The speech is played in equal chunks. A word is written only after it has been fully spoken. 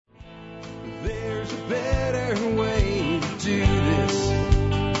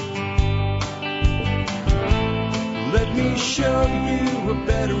show you a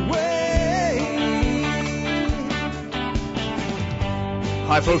better way.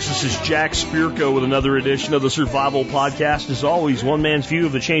 Hi, folks. This is Jack Spirko with another edition of the Survival Podcast. As always, one man's view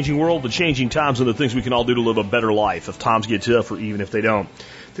of the changing world, the changing times, and the things we can all do to live a better life if times get tough or even if they don't.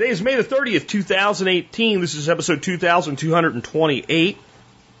 Today is May the 30th, 2018. This is episode 2228.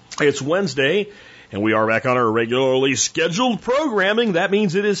 It's Wednesday, and we are back on our regularly scheduled programming. That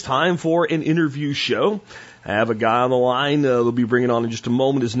means it is time for an interview show. I have a guy on the line they'll be bringing on in just a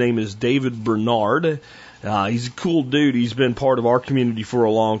moment. His name is David Benard. He's a cool dude. He's been part of our community for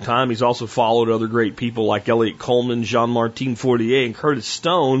a long time. He's also followed other great people like Elliot Coleman, Jean-Martin Fortier, and Curtis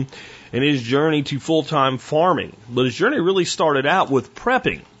Stone in his journey to full-time farming. But his journey really started out with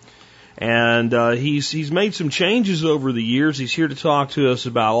prepping. And he's made some changes over the years. He's here to talk to us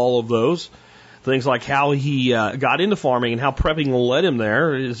about all of those. Things like how he got into farming and how prepping led him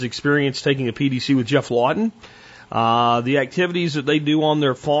there. His experience taking a PDC with Jeff Lawton. The activities that they do on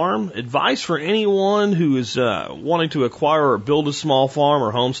their farm, advice for anyone who is wanting to acquire or build a small farm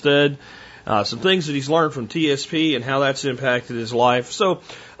or homestead, some things that he's learned from TSP and how that's impacted his life. So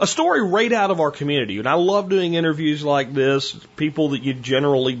a story right out of our community. And I love doing interviews like this, people that you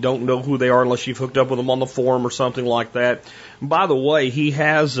generally don't know who they are unless you've hooked up with them on the forum or something like that. And by the way, he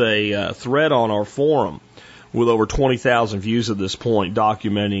has a thread on our forum with over 20,000 views at this point,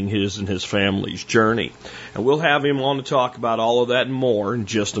 documenting his and his family's journey. And we'll have him on to talk about all of that and more in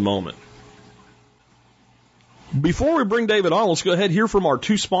just a moment. Before we bring David on, let's go ahead and hear from our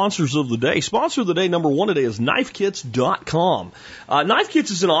two sponsors of the day. Sponsor of the day, number one today, is KnifeKits.com.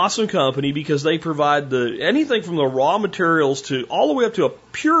 KnifeKits is an awesome company because they provide anything from the raw materials to all the way up to a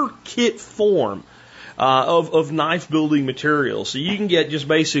pure kit form of knife building materials. So you can get just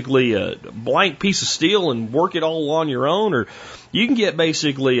basically a blank piece of steel and work it all on your own, or you can get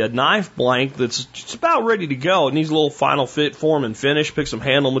basically a knife blank that's just about ready to go. It needs a little final fit, form, and finish. Pick some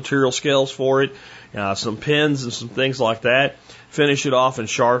handle material scales for it, some pins and some things like that. Finish it off and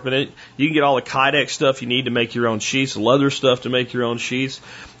sharpen it. You can get all the Kydex stuff you need to make your own sheaths, leather stuff to make your own sheaths.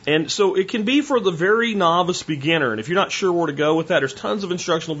 And so it can be for the very novice beginner. And if you're not sure where to go with that, there's tons of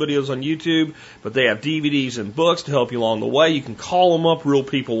instructional videos on YouTube, but they have DVDs and books to help you along the way. You can call them up. Real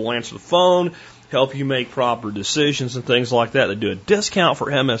people will answer the phone, help you make proper decisions and things like that. They do a discount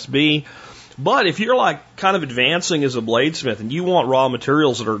for MSB. But if you're like kind of advancing as a bladesmith and you want raw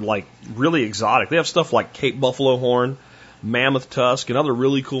materials that are like really exotic, they have stuff like Cape Buffalo horn, mammoth tusk, and other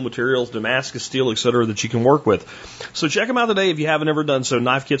really cool materials, Damascus steel, etc., that you can work with. So check them out today if you haven't ever done so.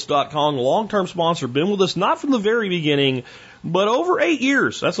 KnifeKits.com, long-term sponsor, been with us not from the very beginning, but over 8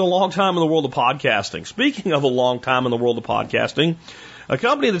 years. That's a long time in the world of podcasting. Speaking of a long time in the world of podcasting, a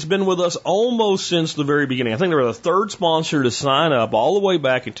company that's been with us almost since the very beginning. I think they were the third sponsor to sign up all the way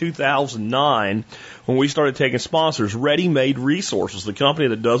back in 2009 when we started taking sponsors. Ready Made Resources, the company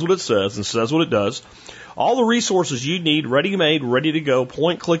that does what it says and says what it does. All the resources you need, ready-made, ready to go,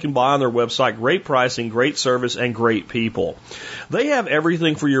 point, click, and buy on their website. Great pricing, great service, and great people. They have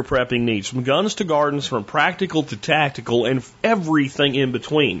everything for your prepping needs, from guns to gardens, from practical to tactical, and everything in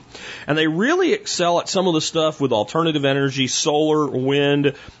between. And they really excel at some of the stuff with alternative energy, solar,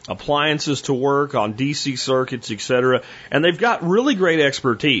 wind, appliances to work on DC circuits, etc. And they've got really great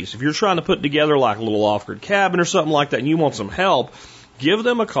expertise. If you're trying to put together like a little off-grid cabin or something like that and you want some help, give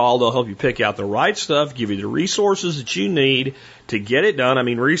them a call. They'll help you pick out the right stuff, give you the resources that you need to get it done. I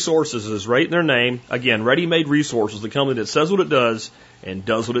mean, resources is right in their name. Again, Ready Made Resources, the company that says what it does and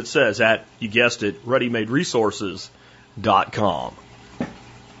does what it says at, you guessed it, ReadyMadeResources.com.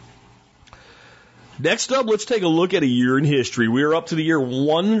 Next up, let's take a look at a year in history. We are up to the year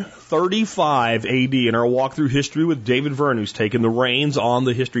 135 AD in our walk through history with David Verne, who's taken the reins on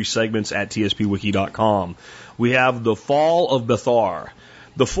the history segments at TSPWiki.com. We have the fall of Bethar.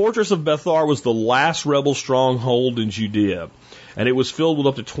 The fortress of Bethar was the last rebel stronghold in Judea, and it was filled with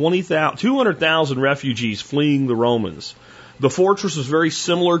up to 200,000 refugees fleeing the Romans. The fortress was very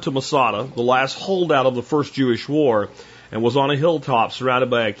similar to Masada, the last holdout of the First Jewish War, and was on a hilltop surrounded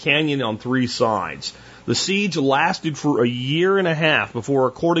by a canyon on three sides. The siege lasted for a year and a half before,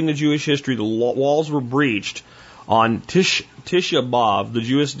 according to Jewish history, the walls were breached on Tisha B'Av, the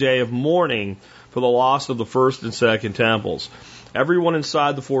Jewish day of mourning for the loss of the first and second temples. Everyone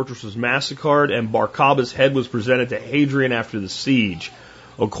inside the fortress was massacred, and Bar Kokhba's head was presented to Hadrian after the siege.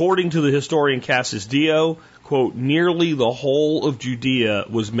 According to the historian Cassius Dio, quote, nearly the whole of Judea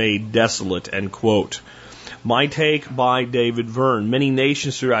was made desolate, end quote. My take by David Verne. Many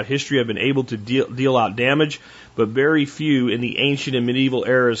nations throughout history have been able to deal out damage, but very few in the ancient and medieval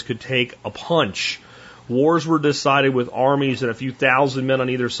eras could take a punch. Wars were decided with armies and a few thousand men on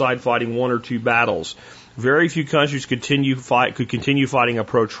either side fighting one or two battles. Very few countries could continue fighting a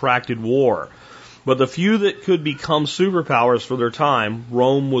protracted war. But the few that could become superpowers for their time,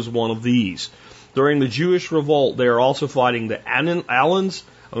 Rome was one of these. During the Jewish revolt, they are also fighting the Alans,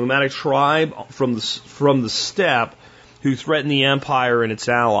 a nomadic tribe from the steppe, who threatened the empire and its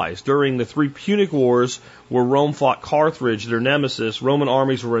allies. During the 3 Punic Wars, where Rome fought Carthage, their nemesis, Roman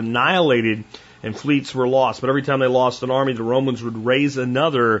armies were annihilated and fleets were lost. But every time they lost an army, the Romans would raise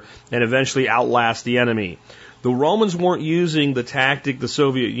another and eventually outlast the enemy. The Romans weren't using the tactic the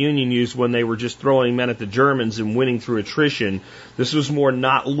Soviet Union used when they were just throwing men at the Germans and winning through attrition. This was more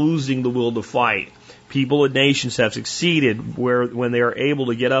not losing the will to fight. People and nations have succeeded when they are able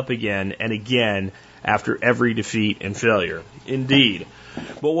to get up again and again after every defeat and failure. Indeed.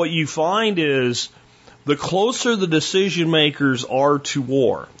 But what you find is the closer the decision makers are to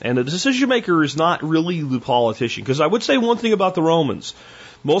war, and the decision maker is not really the politician, because I would say one thing about the Romans.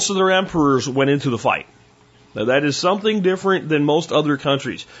 Most of their emperors went into the fight. Now, that is something different than most other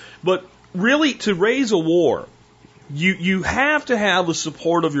countries. But really, to raise a war, you have to have the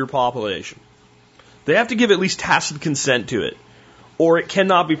support of your population. They have to give at least tacit consent to it, or it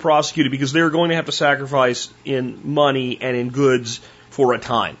cannot be prosecuted because they're going to have to sacrifice in money and in goods for a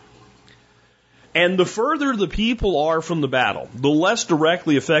time. And the further the people are from the battle, the less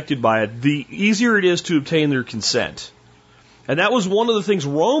directly affected by it, the easier it is to obtain their consent. And that was one of the things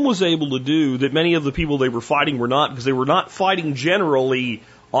Rome was able to do that many of the people they were fighting were not, because they were not fighting generally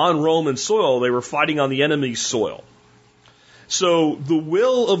on Roman soil, they were fighting on the enemy's soil. So the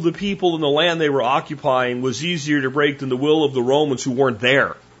will of the people in the land they were occupying was easier to break than the will of the Romans who weren't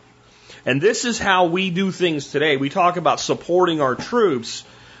there. And this is how we do things today. We talk about supporting our troops,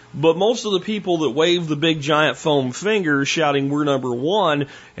 but most of the people that wave the big giant foam finger shouting we're number one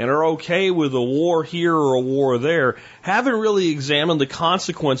and are okay with a war here or a war there haven't really examined the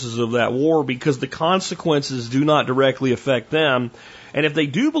consequences of that war, because the consequences do not directly affect them. And if they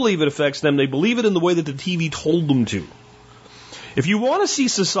do believe it affects them, they believe it in the way that the TV told them to. If you want to see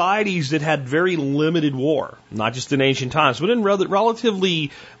societies that had very limited war, not just in ancient times, but in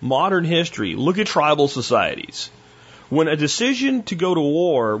relatively modern history, look at tribal societies. When a decision to go to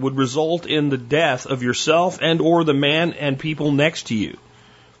war would result in the death of yourself and or the man and people next to you,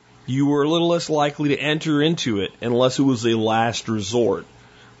 you were a little less likely to enter into it unless it was a last resort.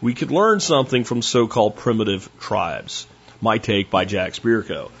 We could learn something from so-called primitive tribes. My take by Jack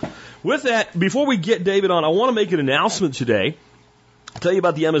Spirko. With that, before we get David on, I want to make an announcement today. I'll tell you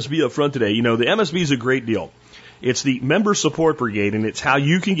about the MSB up front today. You know, the MSB is a great deal. It's the Member Support Brigade, and it's how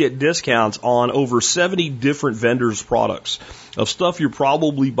you can get discounts on over 70 different vendors' products of stuff you're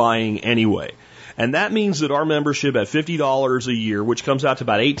probably buying anyway. And that means that our membership at $50 a year, which comes out to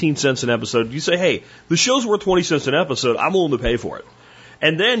about 18 cents an episode, you say, hey, the show's worth 20 cents an episode, I'm willing to pay for it.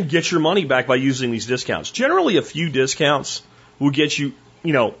 And then get your money back by using these discounts. Generally, a few discounts will get you,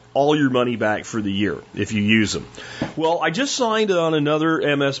 all your money back for the year if you use them. Well, I just signed on another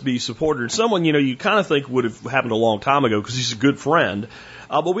MSB supporter. Someone, you kind of think would have happened a long time ago because he's a good friend.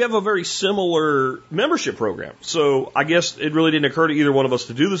 But we have a very similar membership program. So I guess it really didn't occur to either one of us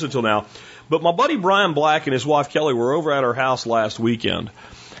to do this until now. But my buddy Brian Black and his wife Kelly were over at our house last weekend.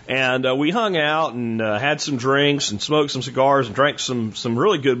 And we hung out and had some drinks and smoked some cigars and drank some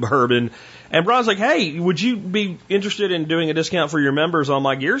really good bourbon. And Brian's like, hey, would you be interested in doing a discount for your members on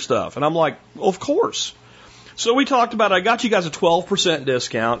my gear stuff? And I'm like, well, of course. So we talked about it. I got you guys a 12%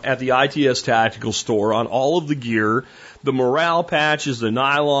 discount at the ITS Tactical Store on all of the gear, the morale patches, the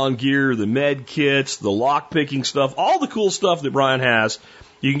nylon gear, the med kits, the lock picking stuff, all the cool stuff that Brian has.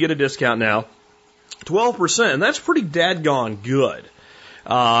 You can get a discount now, 12%. And that's pretty dadgone good.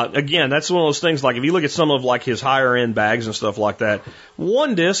 Again, that's one of those things, like if you look at some of like his higher end bags and stuff like that,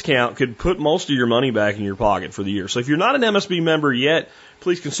 one discount could put most of your money back in your pocket for the year. So if you're not an MSB member yet,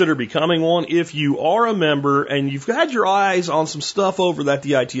 please consider becoming one. If you are a member and you've had your eyes on some stuff over at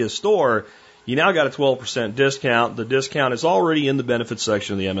the ITS store, you now got a 12% discount. The discount is already in the benefits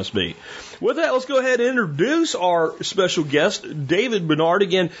section of the MSB. With that, let's go ahead and introduce our special guest, David Benard.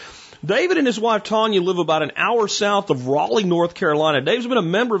 Again, David and his wife Tanya live about an hour south of Raleigh, North Carolina. Dave's been a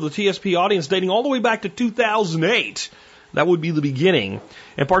member of the TSP audience dating all the way back to 2008. That would be the beginning.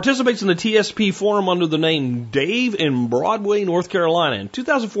 And participates in the TSP forum under the name Dave in Broadway, North Carolina. In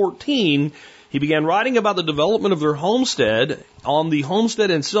 2014, he began writing about the development of their homestead on the Homestead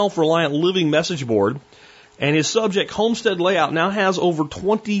and Self-Reliant Living message board. And his subject, Homestead Layout, now has over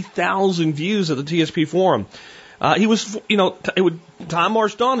 20,000 views at the TSP forum. Time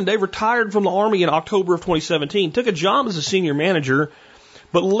marched on and Dave retired from the Army in October of 2017, took a job as a senior manager,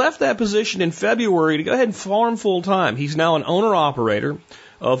 but left that position in February to go ahead and farm full time. He's now an owner-operator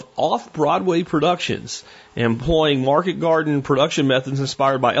of off-Broadway productions, employing market garden production methods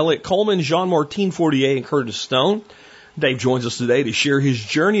inspired by Elliott Coleman, Jean-Martin Fortier, and Curtis Stone. Dave joins us today to share his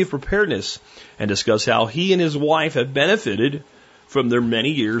journey of preparedness and discuss how he and his wife have benefited from their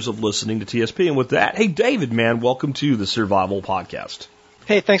many years of listening to TSP. And with that, hey, David, man, welcome to the Survival Podcast.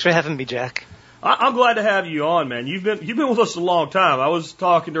 Hey, thanks for having me, Jack. I'm glad to have you on, man. You've been with us a long time. I was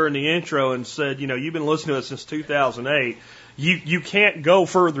talking during the intro and said, you've been listening to us since 2008. You can't go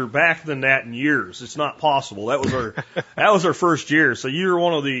further back than that in years. It's not possible. That was our first year. So you were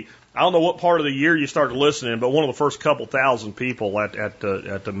one of the, I don't know what part of the year you started listening, but one of the first couple thousand people at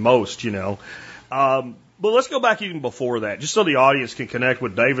the most, But let's go back even before that, just so the audience can connect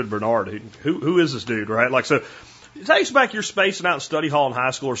with David Benard. Who is this dude, right? Like, so it takes back your spacing out in study hall in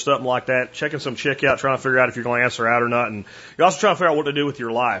high school or something like that, checking some chick out, trying to figure out if you're going to answer out or not, and you're also trying to figure out what to do with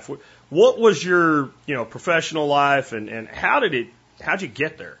your life. What was your, professional life, and how'd you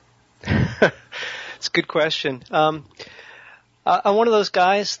get there? It's a good question. I'm one of those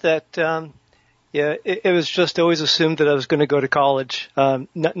guys that, it was just always assumed that I was going to go to college,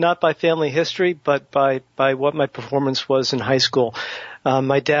 not by family history, but by what my performance was in high school.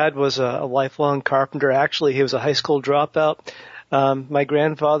 My dad was a lifelong carpenter. Actually, he was a high school dropout. My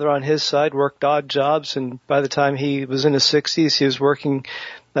grandfather on his side worked odd jobs, and by the time he was in his 60s, he was working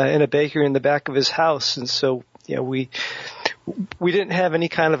in a bakery in the back of his house. And so, we didn't have any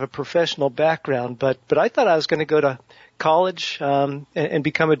kind of a professional background, but I thought I was going to go to college and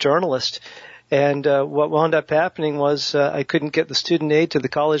become a journalist. And what wound up happening was I couldn't get the student aid to the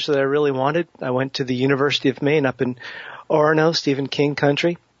college that I really wanted. I went to the University of Maine up in Orono, Stephen King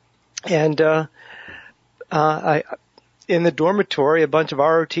country. And in the dormitory, a bunch of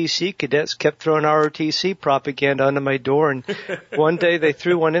ROTC cadets kept throwing ROTC propaganda under my door. And one day they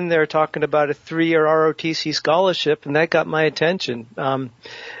threw one in there talking about a 3-year ROTC scholarship, and that got my attention.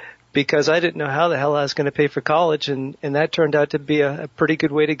 Because I didn't know how the hell I was going to pay for college, and that turned out to be a pretty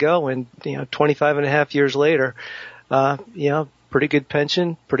good way to go. And, 25 and a half years later, pretty good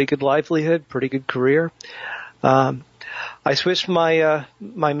pension, pretty good livelihood, pretty good career. I switched my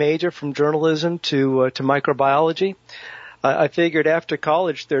major from journalism to microbiology. I figured after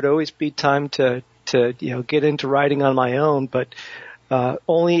college there'd always be time to get into writing on my own, but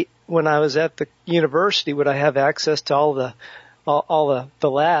only when I was at the university would I have access to all the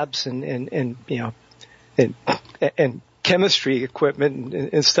labs and chemistry equipment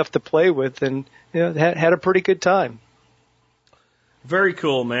and stuff to play with, and had a pretty good time. Very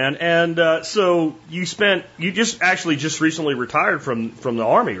cool, man. And so you just recently retired from the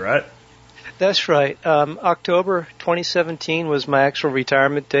Army, right? That's right. October 2017 was my actual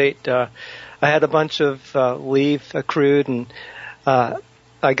retirement date. I had a bunch of leave accrued, and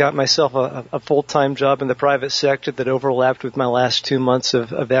I got myself a full-time job in the private sector that overlapped with my last 2 months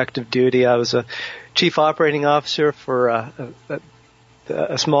of active duty. I was a chief operating officer for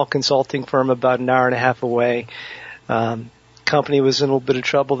a small consulting firm about an hour and a half away. Company was in a little bit of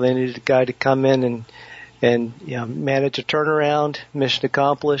trouble. They needed a guy to come in and manage a turnaround. Mission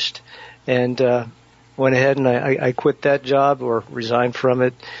accomplished, and went ahead and I quit that job or resigned from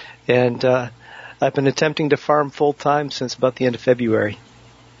it, and I've been attempting to farm full time since about the end of February.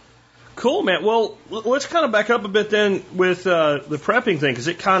 Cool, man. Well, let's kind of back up a bit then with the prepping thing, because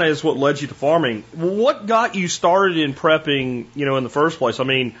it kind of is what led you to farming. What got you started in prepping, in the first place? I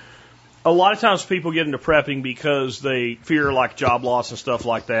mean, a lot of times people get into prepping because they fear like job loss and stuff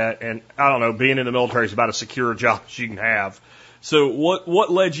like that. And I don't know, being in the military is about as secure a job as you can have. So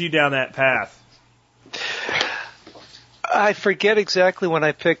what led you down that path? I forget exactly when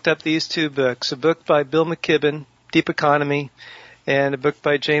I picked up these two books, a book by Bill McKibben, Deep Economy, and a book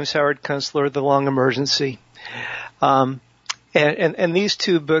by James Howard Kunstler, The Long Emergency. And these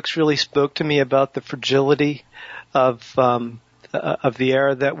two books really spoke to me about the fragility of the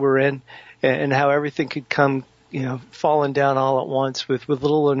era that we're in, and how everything could come, falling down all at once with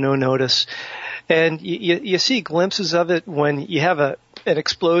little or no notice. And you see glimpses of it when you have an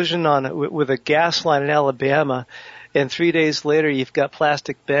explosion with a gas line in Alabama, and 3 days later you've got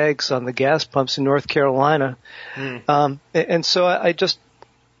plastic bags on the gas pumps in North Carolina. And so I just,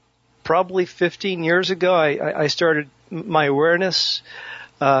 probably 15 years ago, I started, my awareness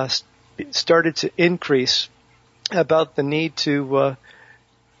started to increase about the need to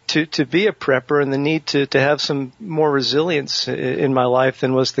be a prepper and the need to have some more resilience in my life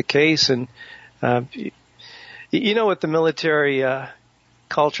than was the case. And what the military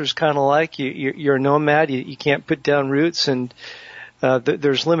culture's kind of like. You're a nomad. You can't put down roots, and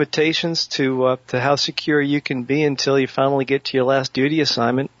there's limitations to how secure you can be until you finally get to your last duty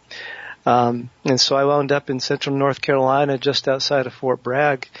assignment. And so I wound up in central North Carolina, just outside of Fort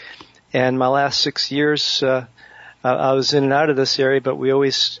Bragg. And my last 6 years, I was in and out of this area, but we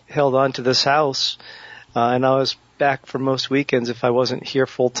always held on to this house. And I was back for most weekends if I wasn't here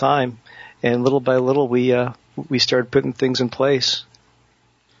full time. And little by little, we started putting things in place.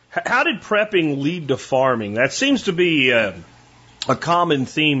 How did prepping lead to farming? That seems to be a common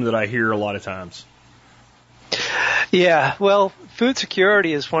theme that I hear a lot of times. Yeah, well, food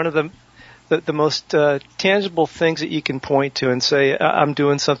security is one of the most tangible things that you can point to and say, I'm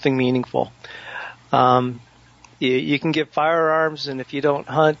doing something meaningful. You can get firearms, and if you don't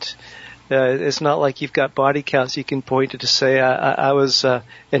hunt, it's not like you've got body counts you can point to say, I was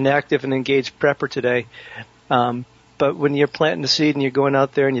an active and engaged prepper today. But when you're planting a seed and you're going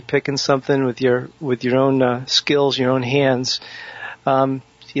out there and you're picking something with your own skills, your own hands,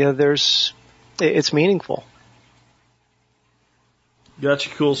 it's meaningful. Gotcha,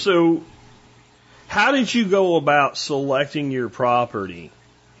 cool. So, how did you go about selecting your property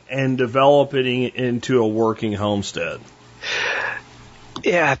and developing it into a working homestead?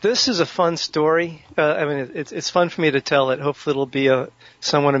 Yeah, this is a fun story. It's fun for me to tell it. Hopefully it'll be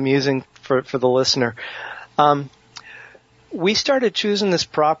somewhat amusing for the listener. We started choosing this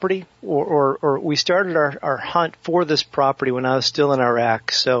property, or we started our hunt for this property when I was still in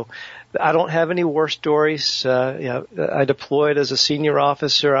Iraq. So I don't have any war stories. I deployed as a senior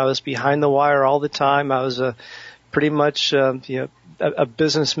officer. I was behind the wire all the time. I was pretty much a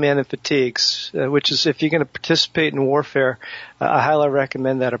businessman in fatigues, which is, if you're going to participate in warfare, I highly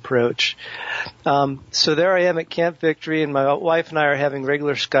recommend that approach. So there I am at Camp Victory, and my wife and I are having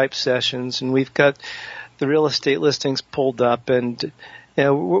regular Skype sessions, and we've got the real estate listings pulled up, and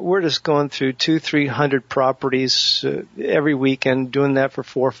we're just going through 200-300 properties every weekend, doing that for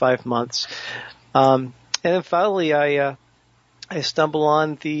 4 or 5 months. And then finally, I stumble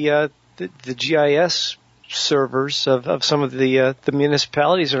on the GIS servers of some of the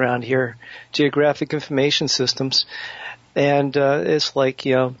municipalities around here, geographic information systems, and it's like,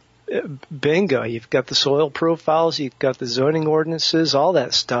 bingo. You've got the soil profiles, you've got the zoning ordinances, all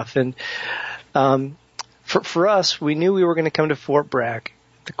that stuff, and For us, we knew we were going to come to Fort Bragg.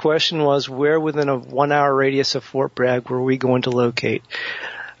 The question was, where within a 1-hour radius of Fort Bragg were we going to locate?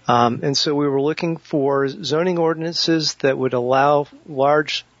 And so we were looking for zoning ordinances that would allow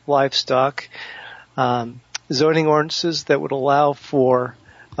large livestock, zoning ordinances that would allow for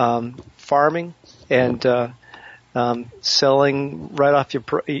farming and selling right off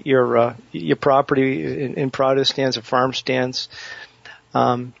your property in produce stands or farm stands,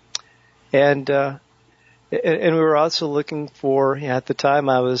 And we were also looking for, at the time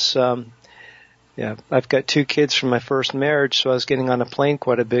I was, I've got 2 kids from my first marriage, so I was getting on a plane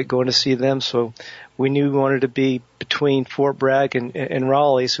quite a bit, going to see them. So we knew we wanted to be between Fort Bragg and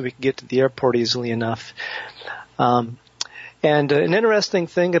Raleigh so we could get to the airport easily enough. And an interesting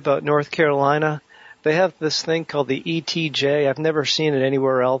thing about North Carolina, they have this thing called the ETJ. I've never seen it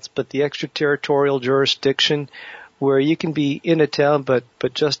anywhere else, but the extraterritorial jurisdiction, where you can be in a town but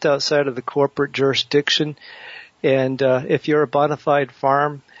just outside of the corporate jurisdiction. And if you're a bona fide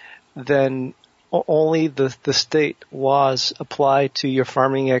farm, then only the state laws apply to your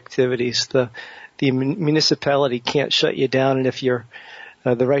farming activities. The municipality can't shut you down, and if you're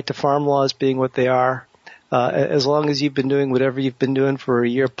the right to farm laws being what they are, as long as you've been doing whatever you've been doing for a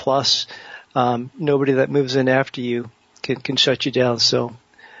year plus, nobody that moves in after you can shut you down. So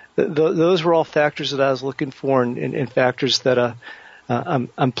those were all factors that I was looking for, and factors that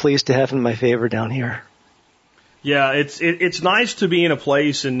I'm pleased to have in my favor down here. Yeah, it's nice to be in a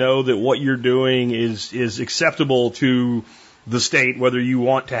place and know that what you're doing is acceptable to the state, whether you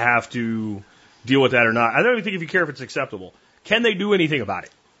want to have to deal with that or not. I don't even think if you care if it's acceptable. Can they do anything about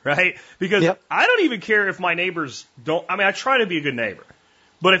it, right? Because I don't even care if my neighbors don't. I mean, I try to be a good neighbor.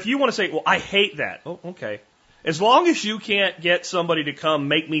 But if you want to say, well, I hate that. Oh, okay. As long as you can't get somebody to come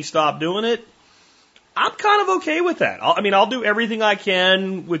make me stop doing it, I'm kind of okay with that. I'll do everything I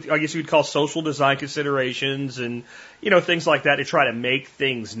can with, I guess you would call social design considerations and, things like that to try to make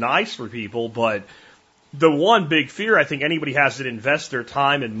things nice for people. But the one big fear I think anybody has that invests their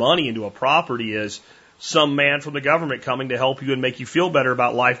time and money into a property is some man from the government coming to help you and make you feel better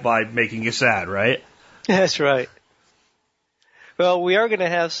about life by making you sad, right? That's right. Well, we are going to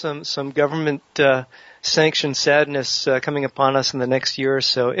have some government sanctioned sadness coming upon us in the next year or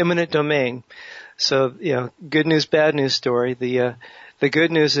so. Eminent domain. So, good news, bad news story. The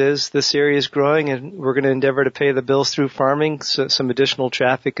good news is this area is growing, and we're going to endeavor to pay the bills through farming. So some additional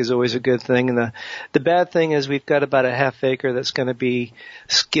traffic is always a good thing. And the bad thing is we've got about a half acre that's going to be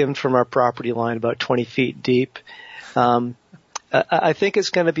skimmed from our property line, about 20 feet deep. I think it's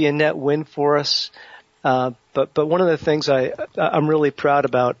going to be a net win for us. But one of the things I'm really proud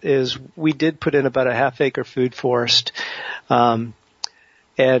about is we did put in about a half-acre food forest, and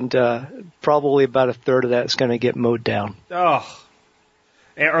probably about a third of that is going to get mowed down. Oh,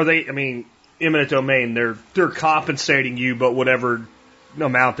 are they? I mean, eminent domain. They're compensating you, but whatever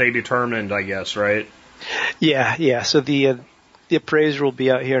amount they determined, I guess, right? Yeah. So the appraiser will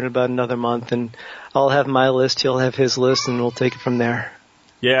be out here in about another month, and I'll have my list, he'll have his list, and we'll take it from there.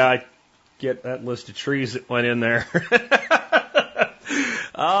 Yeah, I get that list of trees that went in there.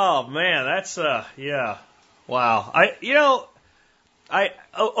 Oh man, that's yeah. Wow.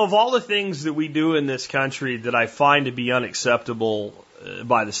 Of all the things that we do in this country that I find to be unacceptable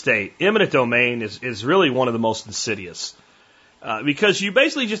by the state, eminent domain is really one of the most insidious. Because you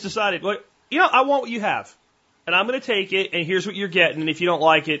basically just decided, look, I want what you have, and I'm going to take it, and here's what you're getting, and if you don't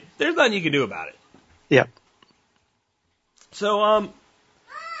like it, there's nothing you can do about it. Yep. So,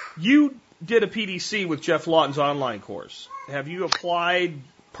 you did a PDC with Jeff Lawton's online course. Have you applied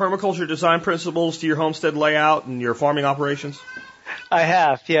permaculture design principles to your homestead layout and your farming operations? I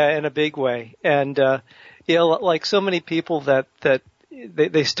have, yeah, in a big way. And, like so many people that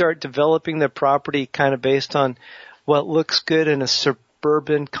they start developing their property kind of based on what looks good in a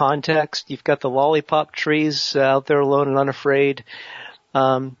suburban context. You've got the lollipop trees out there alone and unafraid.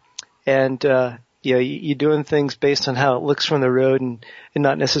 You're doing things based on how it looks from the road and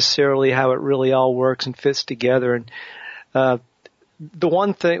not necessarily how it really all works and fits together. And the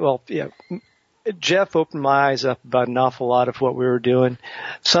one thing, Jeff opened my eyes up about an awful lot of what we were doing.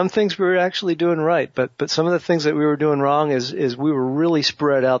 Some things we were actually doing right, but some of the things that we were doing wrong is we were really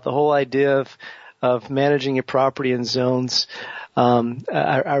spread out. The whole idea of managing your property in zones.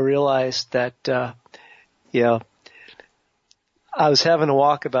 I realized that, I was having to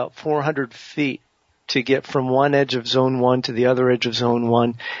walk about 400 feet to get from one edge of Zone 1 to the other edge of Zone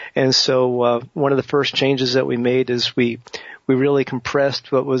 1. And so one of the first changes that we made is we really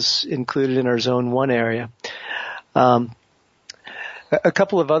compressed what was included in our Zone 1 area. A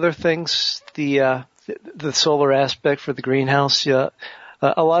couple of other things, the solar aspect for the greenhouse. A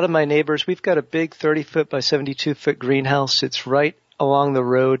lot of my neighbors, we've got a big 30-foot by 72-foot greenhouse. It's right along the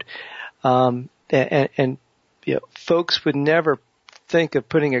road. Folks would never think of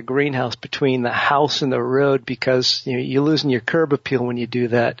putting a greenhouse between the house and the road because you're losing your curb appeal when you do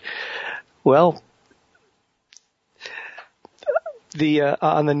that. Well,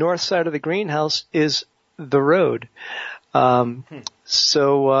 on the north side of the greenhouse is the road. So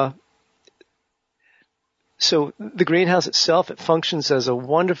the greenhouse itself, it functions as a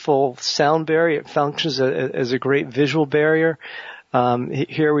wonderful sound barrier. It functions as a great visual barrier.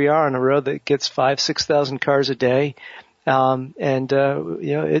 Here we are on a road that gets 5,000-6,000 cars a day.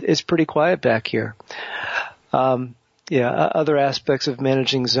 It's pretty quiet back here. Other aspects of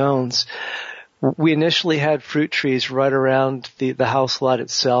managing zones. We initially had fruit trees right around the house lot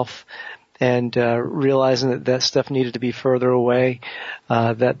itself, and realizing that stuff needed to be further away.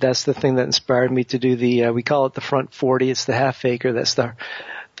 That's the thing that inspired me to do we call it the front 40. It's the half acre. That's the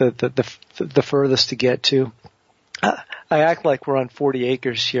furthest to get to. I act like we're on 40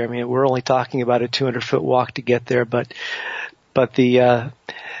 acres here. I mean, we're only talking about a 200-foot walk to get there, but we're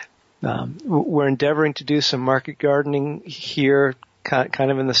endeavoring to do some market gardening here,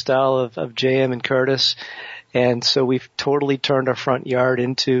 kind of in the style of J.M. and Curtis, and so we've totally turned our front yard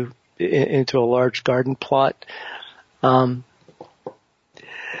into a large garden plot. There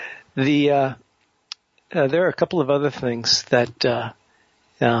are a couple of other things that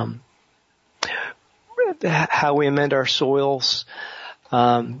how we amend our soils.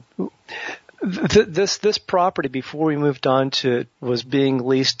 This property, before we moved on to it, was being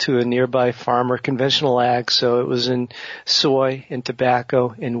leased to a nearby farmer, conventional ag, so it was in soy and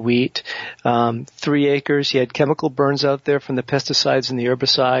tobacco and wheat. 3 acres. He had chemical burns out there from the pesticides and the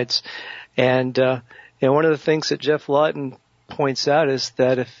herbicides. And one of the things that Jeff Lawton points out is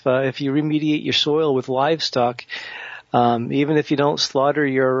that if you remediate your soil with livestock, even if you don't slaughter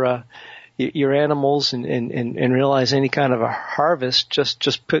your animals and realize any kind of a harvest,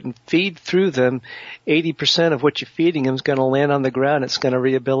 just putting feed through them, 80% of what you're feeding them is going to land on the ground. It's going to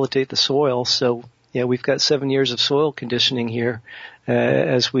rehabilitate the soil. So, we've got 7 years of soil conditioning here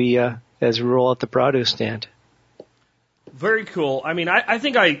as we roll out the produce stand. Very cool. I mean, I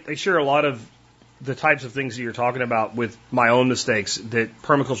think I share a lot of the types of things that you're talking about with my own mistakes that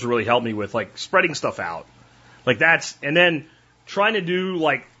permaculture really helped me with, like spreading stuff out. And then trying to do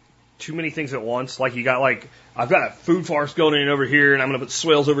too many things at once. I've got a food forest going in over here, and I'm going to put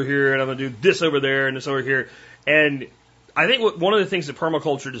swales over here, and I'm going to do this over there and this over here. And I think one of the things that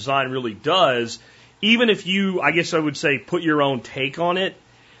permaculture design really does even if you, I guess I would say, put your own take on it,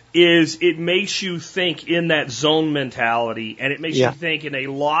 is it makes you think in that zone mentality, and it makes you think in a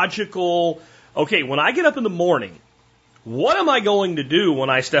logical, okay, when I get up in the morning, what am I going to do when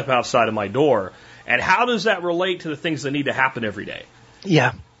I step outside of my door? And how does that relate to the things that need to happen every day?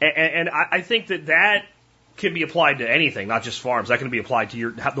 Yeah. And I think that can be applied to anything, not just farms. That can be applied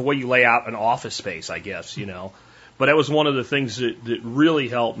to the way you lay out an office space, I guess, you know. But that was one of the things that really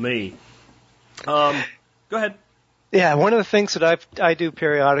helped me. Go ahead. Yeah, one of the things that I do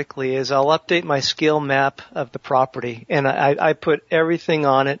periodically is I'll update my scale map of the property, and I put everything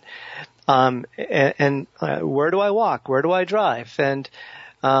on it. And where do I walk? Where do I drive? And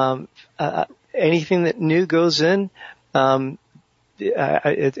anything that new goes in,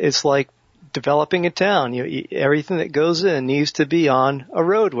 it's like developing a town. Everything that goes in needs to be on a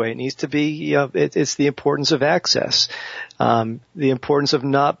roadway. It needs to be, it's the importance of access, the importance of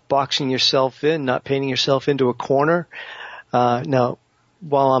not boxing yourself in, not painting yourself into a corner. Now,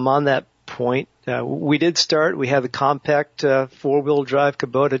 while I'm on that point, we had the compact four-wheel drive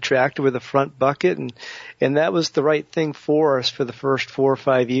Kubota tractor with a front bucket, and that was the right thing for us for the first 4 or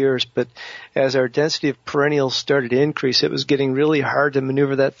 5 years. But as our density of perennials started to increase, it was getting really hard to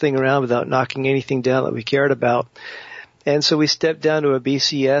maneuver that thing around without knocking anything down that we cared about. And so we stepped down to a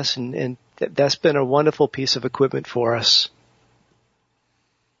BCS, and that's been a wonderful piece of equipment for us.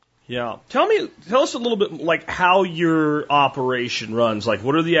 Yeah. Tell us a little bit like how your operation runs. Like,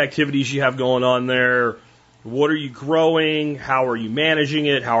 what are the activities you have going on there? What are you growing? How are you managing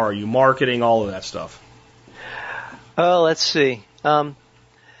it? How are you marketing? All of that stuff. Oh, let's see. Well,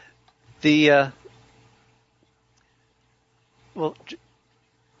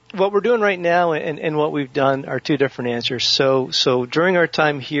 what we're doing right now and what we've done are two different answers. So during our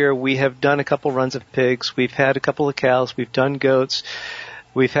time here, we have done a couple runs of pigs. We've had a couple of cows. We've done goats.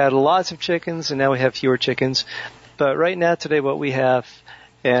 We've had lots of chickens, and now we have fewer chickens. But right now, today, what we have,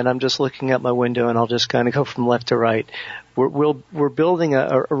 and I'm just looking out my window, and I'll just kind of go from left to right. We're building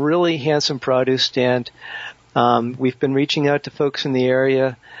a really handsome produce stand. We've been reaching out to folks in the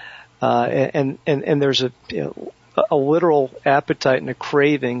area, and there's a literal appetite and a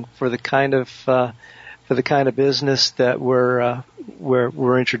craving for the kind of business that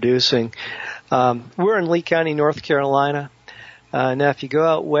we're introducing. We're in Lee County, North Carolina. Now, if you go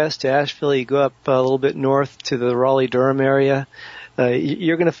out west to Asheville, you go up a little bit north to the Raleigh-Durham area,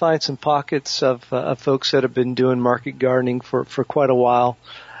 you're going to find some pockets of folks that have been doing market gardening for quite a while.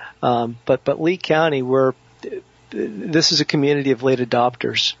 But Lee County, this is a community of late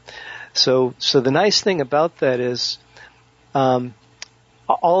adopters. So the nice thing about that is,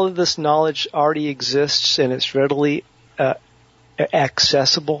 all of this knowledge already exists and it's readily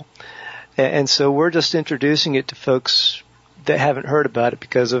accessible. And so we're just introducing it to folks that haven't heard about it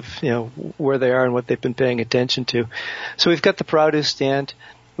because of, where they are and what they've been paying attention to. So we've got the produce stand.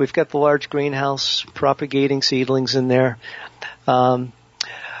 We've got the large greenhouse propagating seedlings in there.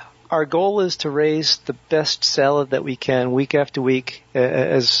 Our goal is to raise the best salad that we can week after week,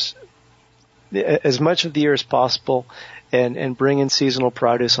 as much of the year as possible, and bring in seasonal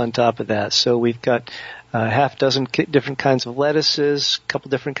produce on top of that. So we've got half dozen different kinds of lettuces, a couple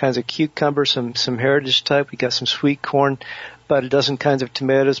different kinds of cucumbers, some heritage type. We got some sweet corn, about a dozen kinds of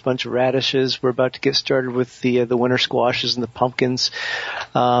tomatoes, a bunch of radishes. We're about to get started with the winter squashes and the pumpkins.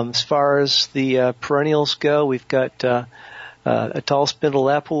 As far as the perennials go, we've got a tall spindle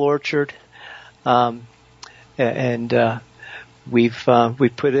apple orchard, and we've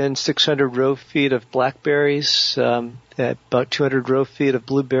put in 600 row feet of blackberries, about 200 row feet of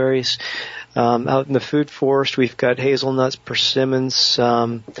blueberries. Out in the food forest, we've got hazelnuts, persimmons,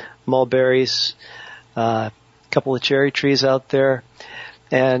 mulberries, a couple of cherry trees out there,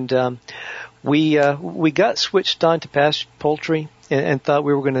 and we got switched on to pasture poultry and thought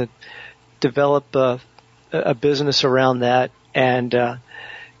we were going to develop a business around that. And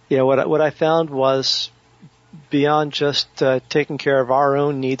what I found was, beyond just taking care of our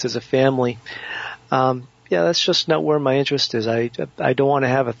own needs as a family, that's just not where my interest is. I don't want to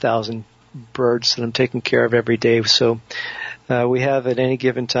have 1,000 birds that I'm taking care of every day. So we have at any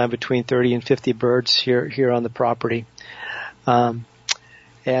given time between 30 and 50 birds here on the property. Like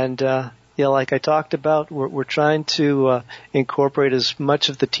I talked about, we're trying to incorporate as much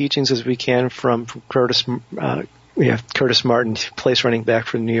of the teachings as we can from Curtis Martin, place running back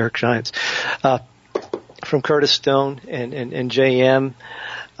for the New York Giants, from Curtis Stone and JM,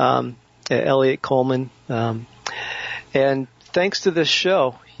 Elliot Coleman, and thanks to this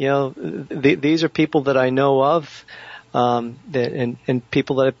show, these are people that I know of, and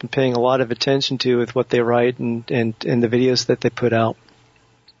people that I've been paying a lot of attention to with what they write and the videos that they put out.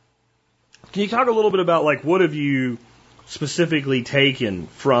 Can you talk a little bit about, like, what have you specifically taken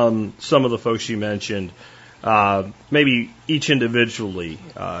from some of the folks you mentioned, maybe each individually?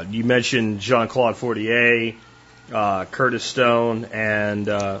 You mentioned Jean-Claude Fortier, Curtis Stone, and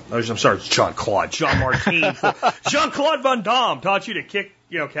I'm sorry, Jean Martin, Jean-Claude Van Damme taught you to kick,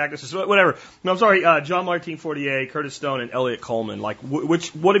 cactuses, whatever. No, I'm sorry, Jean Martin Fortier, Curtis Stone, and Elliot Coleman. Like,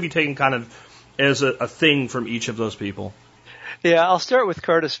 what have you taken kind of as a thing from each of those people? Yeah, I'll start with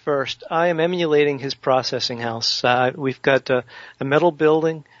Curtis first. I am emulating his processing house. We've got a metal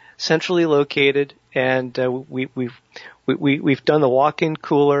building, centrally located, and we've done the walk-in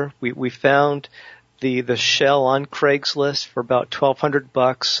cooler. We found the shell on Craigslist for about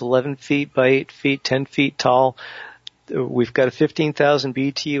 $1,200, 11 feet by 8 feet, 10 feet tall. We've got a 15,000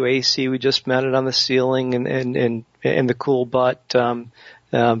 BTU AC. We just mounted on the ceiling and the cool butt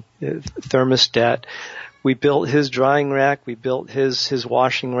thermostat. We built his drying rack. We built his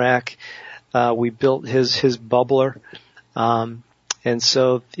washing rack. We built his bubbler. And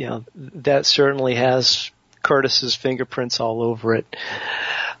so, that certainly has Curtis's fingerprints all over it.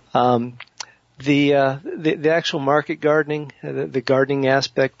 The actual market gardening, the gardening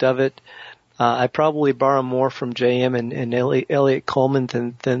aspect of it, I probably borrow more from JM and Elliot Coleman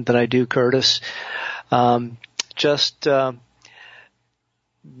than I do Curtis.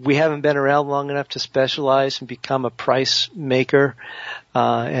 We haven't been around long enough to specialize and become a price maker,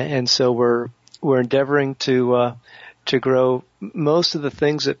 and so we're endeavoring to grow most of the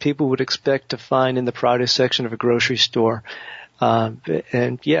things that people would expect to find in the produce section of a grocery store.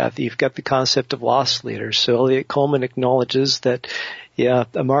 And yeah, you've got the concept of loss leaders. So Elliot Coleman acknowledges that,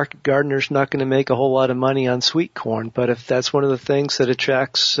 a market gardener's not going to make a whole lot of money on sweet corn, but if that's one of the things that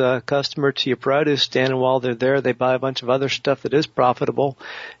attracts a customer to your produce stand, and while they're there, they buy a bunch of other stuff that is profitable,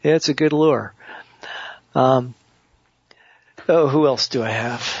 it's a good lure. Who else do I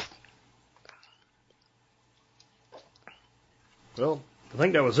have? Well, I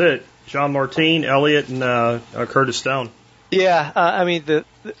think that was it. Jean Martin, Elliot, and Curtis Stone. Yeah, I mean,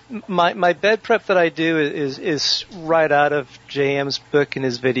 my bed prep that I do is right out of JM's book and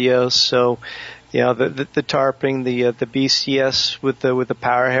his videos. So, the tarping, the BCS with the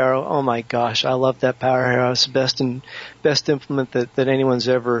power harrow. Oh my gosh, I love that power harrow. It's the best implement that anyone's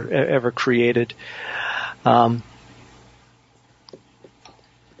ever created. Yeah,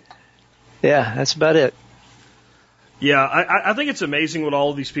 that's about it. Yeah, I think it's amazing what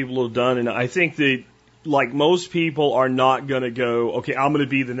all of these people have done, and I think that, like, most people are not going to go, okay, I'm going to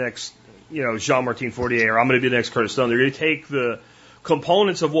be the next, Jean Martin Fortier, or I'm going to be the next Curtis Stone. They're going to take the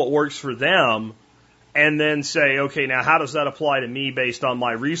components of what works for them and then say, okay, now how does that apply to me based on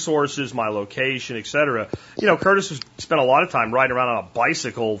my resources, my location, et cetera? Curtis has spent a lot of time riding around on a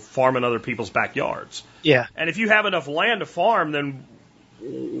bicycle farming other people's backyards. Yeah. And if you have enough land to farm, then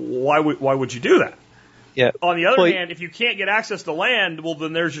why would you do that? Yeah. On the other hand, if you can't get access to land, well,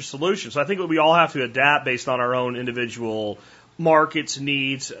 then there's your solution. So I think that we all have to adapt based on our own individual markets,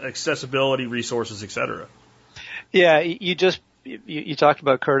 needs, accessibility, resources, et cetera. Yeah, you talked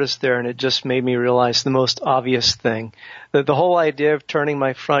about Curtis there, and it just made me realize the most obvious thing. The whole idea of turning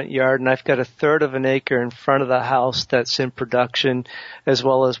my front yard, and I've got a third of an acre in front of the house that's in production, as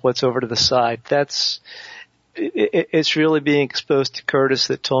well as what's over to the side. It's really being exposed to Curtis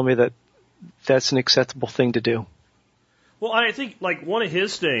that told me that that's an acceptable thing to do. Well, I think, like, one of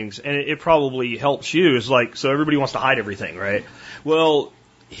his things, and it probably helps you, is like, so everybody wants to hide everything, right? Well,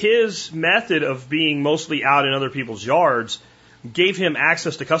 his method of being mostly out in other people's yards gave him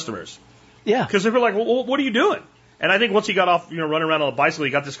access to customers. Yeah. Because they were like, well, what are you doing? And I think once he got off, running around on a bicycle,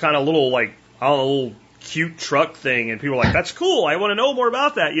 he got this kind of little, like, I don't know, little cute truck thing, and people were like, that's cool, I want to know more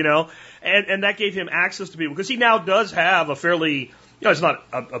about that, And that gave him access to people, because he now does have a fairly, it's not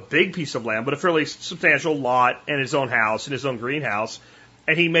a big piece of land, but a fairly substantial lot and his own house and his own greenhouse.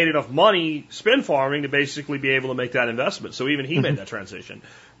 And he made enough money spin farming to basically be able to make that investment. So even he made that transition.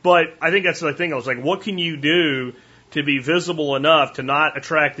 But I think that's the thing. I was like, what can you do to be visible enough to not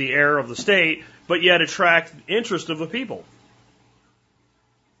attract the ire of the state, but yet attract interest of the people?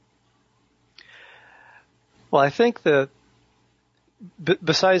 Well, I think that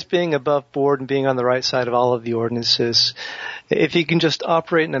besides being above board and being on the right side of all of the ordinances, if you can just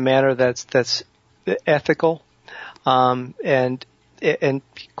operate in a manner that's ethical, and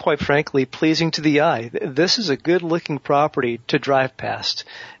quite frankly, pleasing to the eye. This is a good looking property to drive past.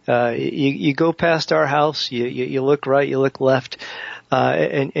 You go past our house, you look right, you look left,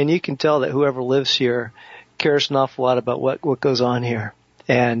 and you can tell that whoever lives here cares an awful lot about what goes on here.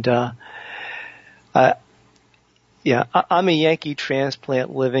 And, I'm a Yankee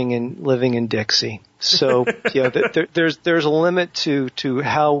transplant living in Dixie. So, there's a limit to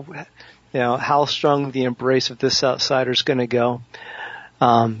how how strong the embrace of this outsider is going to go.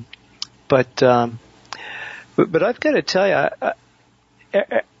 But I've got to tell you,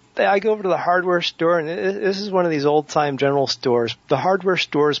 I go over to the hardware store, and this is one of these old-time general stores. The hardware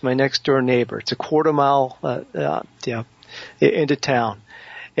store is my next-door neighbor. It's a quarter mile into town.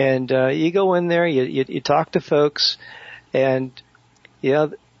 And you go in there, you talk to folks, and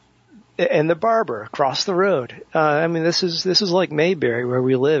and the barber across the road. This is like Mayberry where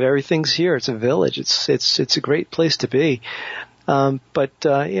we live. Everything's here. It's a village. It's a great place to be. But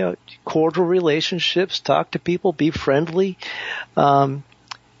cordial relationships, talk to people, be friendly.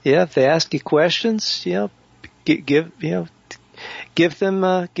 If they ask you questions, give them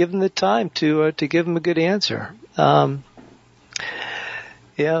the time to give them a good answer.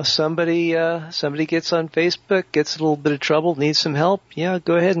 Somebody gets on Facebook, gets a little bit of trouble, needs some help.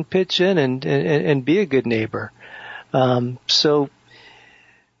 Go ahead and pitch in and be a good neighbor. So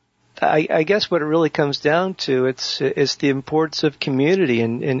I guess what it really comes down to, it's the importance of community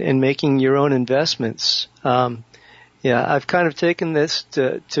and making your own investments. I've kind of taken this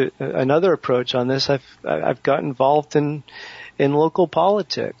to another approach on this. I've got involved in local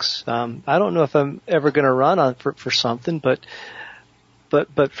politics. I don't know if I'm ever going to run for something, but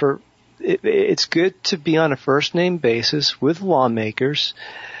it's good to be on a first name basis with lawmakers.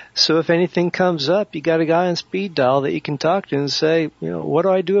 So if anything comes up, you got a guy on speed dial that you can talk to and say, what do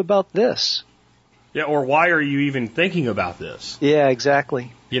I do about this? Yeah, or why are you even thinking about this? Yeah,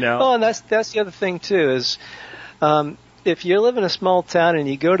 exactly. Oh, and that's the other thing too is, if you live in a small town and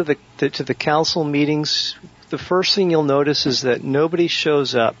you go to the council meetings, the first thing you'll notice is that nobody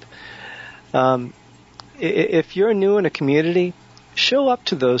shows up. If you're new in a community, show up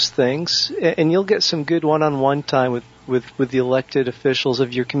to those things, and you'll get some good one-on-one time with the elected officials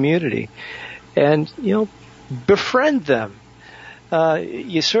of your community, and befriend them.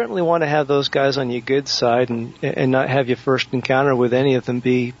 You certainly want to have those guys on your good side, and not have your first encounter with any of them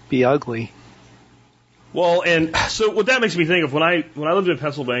be ugly. Well, and so what that makes me think of when I lived in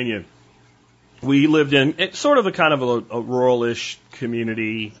Pennsylvania, we lived in sort of a kind of a rural-ish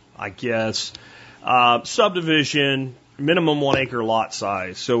community, I guess, subdivision, minimum 1 acre lot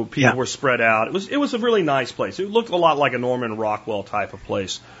size, so people were spread out. It was a really nice place. It looked a lot like a Norman Rockwell type of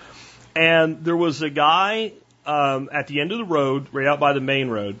place, and there was a guy at the end of the road, right out by the main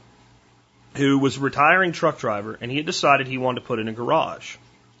road, who was a retiring truck driver, and he had decided he wanted to put in a garage.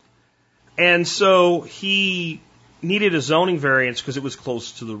 And so he needed a zoning variance because it was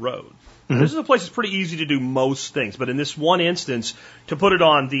close to the road. Mm-hmm. This is a place that's pretty easy to do most things, but in this one instance, to put it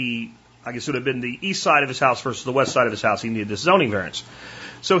on I guess it would have been the east side of his house versus the west side of his house, he needed this zoning variance.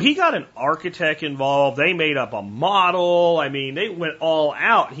 So he got an architect involved. They made up a model. They went all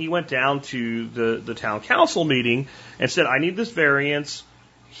out. He went down to the town council meeting and said, I need this variance.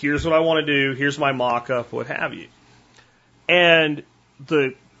 Here's what I want to do. Here's my mock-up, what have you. And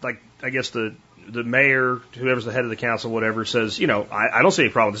I guess the mayor, whoever's the head of the council, whatever, says, I don't see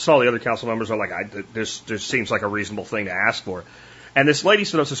any problem. This all the other council members are like, this seems like a reasonable thing to ask for. And this lady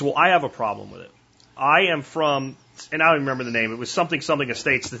stood up and says, well, I have a problem with it. I am from, and I don't remember the name, it was something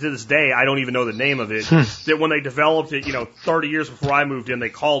estates that to this day, I don't even know the name of it, that when they developed it, 30 years before I moved in, they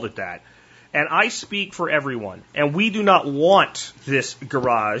called it that. And I speak for everyone. And we do not want this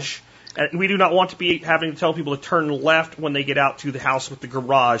garage. And we do not want to be having to tell people to turn left when they get out to the house with the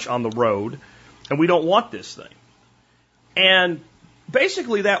garage on the road. And we don't want this thing. And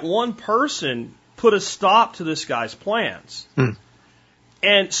basically that one person put a stop to this guy's plans.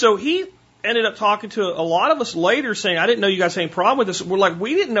 And so he ended up talking to a lot of us later saying, I didn't know you guys had any problem with this. We're like,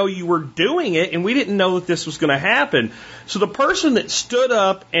 we didn't know you were doing it, and we didn't know that this was going to happen. So the person that stood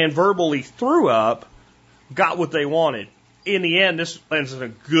up and verbally threw up got what they wanted. In the end, this ends in a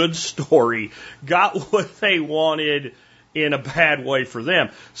good story, got what they wanted in a bad way for them.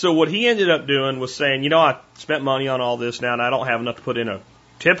 So what he ended up doing was saying, I spent money on all this now, and I don't have enough to put in a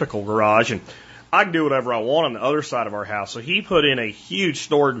typical garage, and I can do whatever I want on the other side of our house. So he put in a huge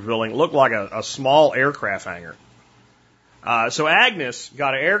storage building. It looked like a small aircraft hangar. So Agnes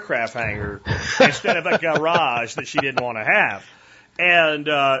got an aircraft hangar instead of a garage that she didn't want to have. And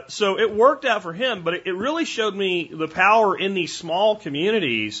so it worked out for him, but it really showed me the power in these small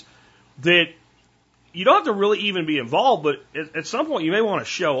communities that you don't have to really even be involved, but at some point you may want to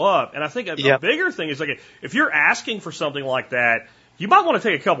show up. And I think a bigger thing is like if you're asking for something like that, you might want to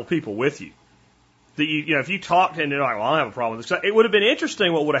take a couple people with you. That if you talked and they're like, well, I don't have a problem with this. It would have been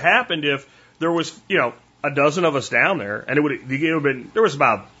interesting what would have happened if there was, a dozen of us down there, and it would have been, there was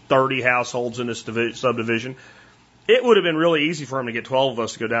about 30 households in this subdivision. It would have been really easy for him to get 12 of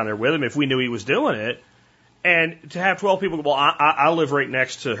us to go down there with him if we knew he was doing it. And to have 12 people go, well, I live right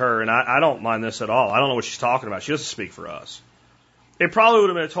next to her, and I don't mind this at all. I don't know what she's talking about. She doesn't speak for us. It probably would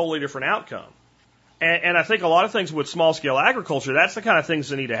have been a totally different outcome. And I think a lot of things with small-scale agriculture, that's the kind of things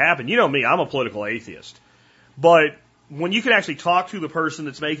that need to happen. You know me, I'm a political atheist. But when you can actually talk to the person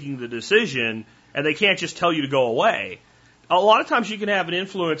that's making the decision, and they can't just tell you to go away, a lot of times you can have an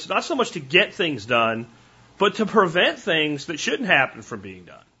influence, not so much to get things done, but to prevent things that shouldn't happen from being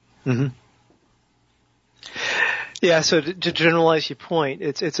done. Mm-hmm. Yeah, so to generalize your point,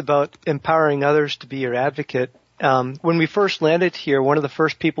 it's about empowering others to be your advocate. When we first landed here, one of the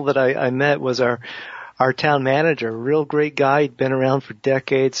first people that I met was our town manager, a real great guy. He'd been around for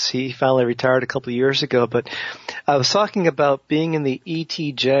decades. He finally retired a couple of years ago. But I was talking about being in the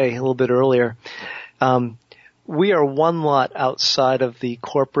ETJ a little bit earlier. We are one lot outside of the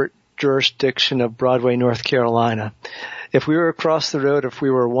corporate jurisdiction of Broadway, North Carolina. If we were across the road, if we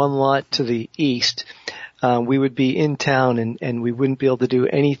were one lot to the east, we would be in town and we wouldn't be able to do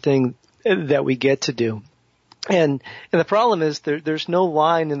anything that we get to do. And the problem is there's no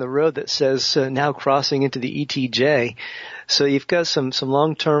line in the road that says now crossing into the ETJ. So you've got some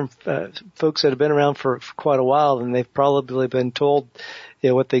long-term folks that have been around for quite a while, and they've probably been told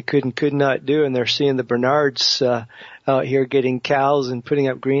what they could and could not do, and they're seeing the Benards out here getting cows and putting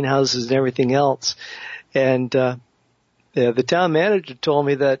up greenhouses and everything else. And the town manager told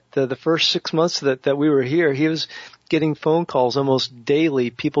me that the first 6 months that we were here, he was getting phone calls almost daily,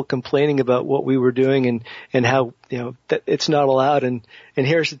 people complaining about what we were doing and how, that it's not allowed. And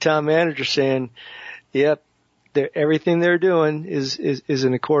here's the town manager saying, yep, everything they're doing is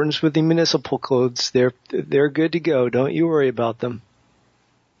in accordance with the municipal codes. They're good to go. Don't you worry about them.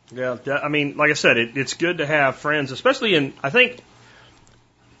 Yeah. I mean, like I said, it's good to have friends, especially I think,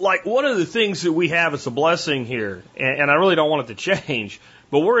 like, one of the things that we have is a blessing here, and I really don't want it to change,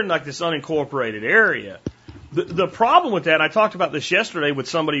 but we're in like this unincorporated area. The problem with that, I talked about this yesterday with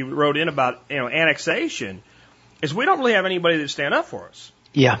somebody who wrote in about, annexation, is we don't really have anybody that stand up for us.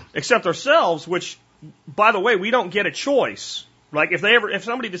 Yeah. Except ourselves, which, by the way, we don't get a choice. Like, if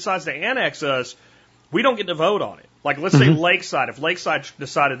somebody decides to annex us, we don't get to vote on it. Like, let's say Lakeside. If Lakeside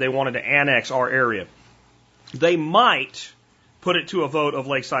decided they wanted to annex our area, they might put it to a vote of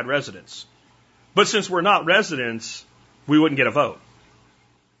Lakeside residents. But since we're not residents, we wouldn't get a vote.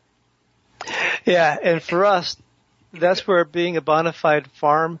 Yeah, and for us, that's where being a bona fide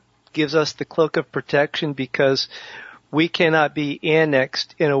farm gives us the cloak of protection, because we cannot be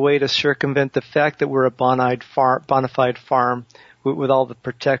annexed in a way to circumvent the fact that we're a bona fide farm with all the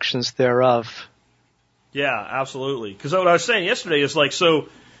protections thereof. Yeah, absolutely. Because what I was saying yesterday is like, so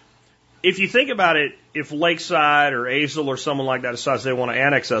if you think about it, if Lakeside or Azle or someone like that decides they want to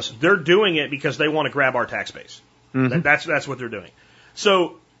annex us, they're doing it because they want to grab our tax base. Mm-hmm. That's what they're doing.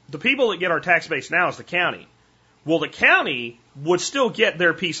 So the people that get our tax base now is the county. Well, the county would still get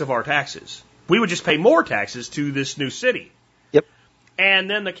their piece of our taxes. We would just pay more taxes to this new city. Yep. And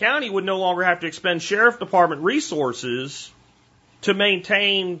then the county would no longer have to expend sheriff department resources to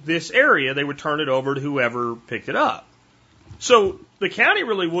maintain this area. They would turn it over to whoever picked it up. So the county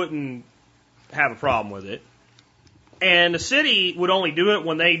really wouldn't have a problem with it. And the city would only do it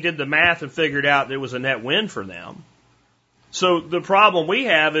when they did the math and figured out that it was a net win for them. So the problem we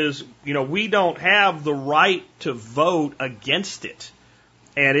have is, we don't have the right to vote against it.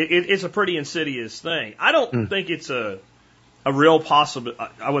 And it's a pretty insidious thing. I don't think it's a real possibility.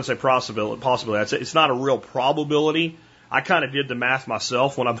 I wouldn't say possibility. I'd say it's not a real probability. I kind of did the math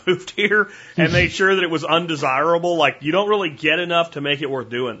myself when I moved here and made sure that it was undesirable. Like, you don't really get enough to make it worth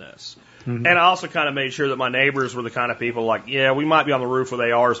doing this. Mm-hmm. And I also kind of made sure that my neighbors were the kind of people like, yeah, we might be on the roof with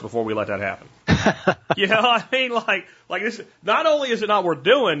ARs before we let that happen. I mean, like this. Not only is it not worth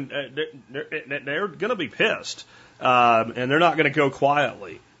doing, they're going to be pissed, and they're not going to go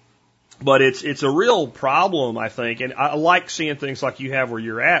quietly. But it's a real problem, I think. And I like seeing things like you have where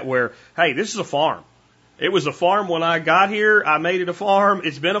you're at, where, hey, this is a farm. It was a farm when I got here. I made it a farm.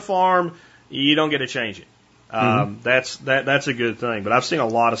 It's been a farm. You don't get to change it. That's a good thing. But I've seen a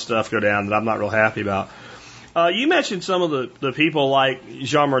lot of stuff go down that I'm not real happy about. You mentioned some of the people like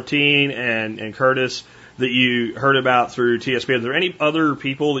Jean-Martin and Curtis that you heard about through TSP. Are there any other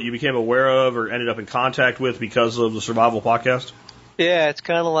people that you became aware of or ended up in contact with because of the Survival Podcast? Yeah, it's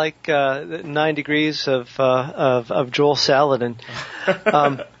kind of like 9 Degrees of Joel Salatin.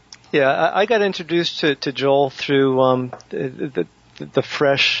 Yeah, I got introduced to Joel through the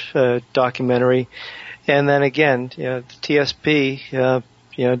Fresh documentary, and then again, the TSP,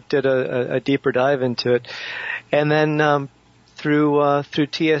 did a deeper dive into it, and then through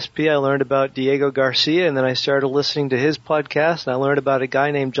TSP, I learned about Diego Garcia, and then I started listening to his podcast, and I learned about a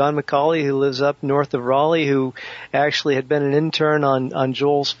guy named John McCauley who lives up north of Raleigh, who actually had been an intern on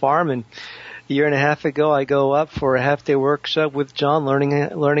Joel's farm. And a year and a half ago, I go up for a half-day workshop with John,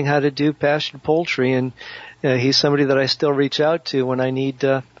 learning how to do pastured poultry, and he's somebody that I still reach out to when I need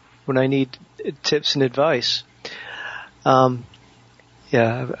tips and advice.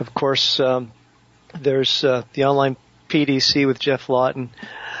 Of course, there's the online PDC with Jeff Lawton.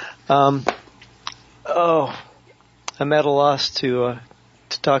 I'm at a loss to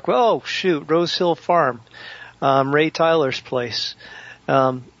talk about. Oh shoot, Rose Hill Farm, Ray Tyler's place.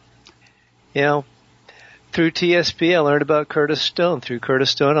 Through TSP, I learned about Curtis Stone. Through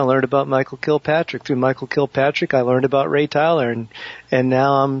Curtis Stone, I learned about Michael Kilpatrick. Through Michael Kilpatrick, I learned about Ray Tyler, and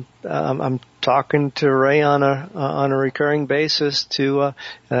now I'm talking to Ray on a recurring basis to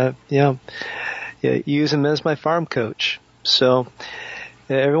use him as my farm coach. So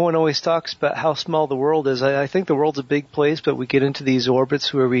everyone always talks about how small the world is. I think the world's a big place, but we get into these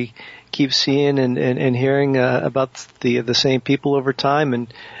orbits where we keep seeing and hearing about the same people over time,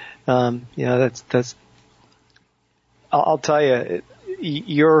 and that's. I'll tell you,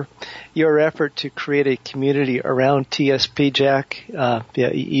 your effort to create a community around TSP, Jack,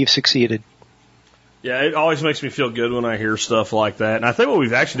 you've succeeded. Yeah, it always makes me feel good when I hear stuff like that. And I think what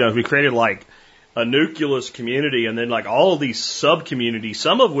we've actually done is we created like a nucleus community, and then like all of these sub-communities,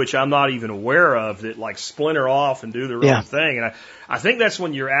 some of which I'm not even aware of, that like splinter off and do their own thing. And I think that's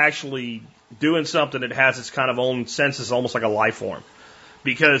when you're actually doing something that has its kind of own senses, almost like a life form.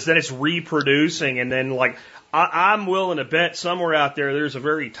 Because then it's reproducing, and then like I'm willing to bet somewhere out there's a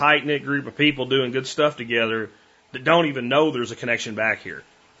very tight-knit group of people doing good stuff together that don't even know there's a connection back here.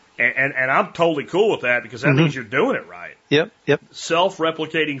 And I'm totally cool with that, because that means you're doing it right. Yep.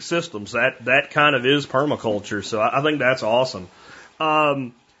 Self-replicating systems, that kind of is permaculture. So I think that's awesome.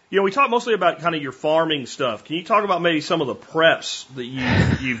 We talk mostly about kind of your farming stuff. Can you talk about maybe some of the preps that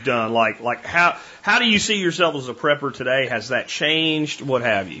you've done? Like how do you see yourself as a prepper today? Has that changed? What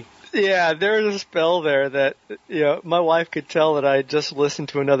have you? Yeah, there was a spell there that, my wife could tell that I had just listened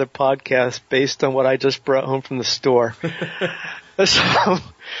to another podcast based on what I just brought home from the store.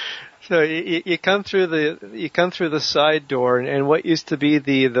 So you come through the side door, and what used to be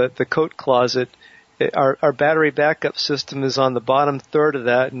the coat closet, our battery backup system is on the bottom third of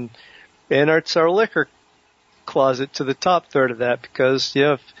that, and it's our liquor closet to the top third of that, because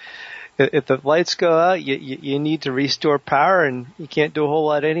if the lights go out, you need to restore power, and you can't do a whole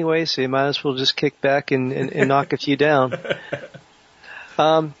lot anyway, so you might as well just kick back and knock a few down.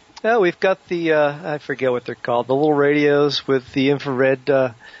 We've got I forget what they're called, the little radios with the infrared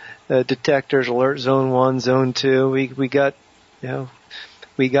detectors, alert zone 1, zone 2. We got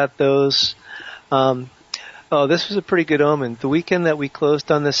those. This was a pretty good omen. The weekend that we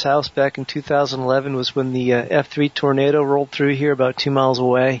closed on this house back in 2011 was when the F3 tornado rolled through here about 2 miles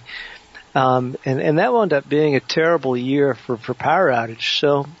away. And that wound up being a terrible year for power outage.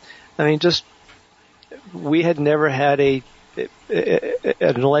 So, I mean, we had never had an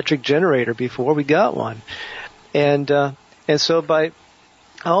electric generator before we got one. And so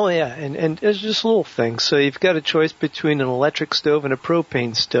and it's just little things. So you've got a choice between an electric stove and a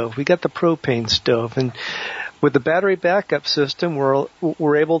propane stove. We got the propane stove, and with the battery backup system,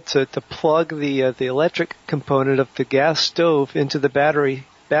 we're able to plug the electric component of the gas stove into the battery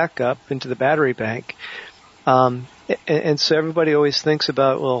backup, into the battery bank. And so everybody always thinks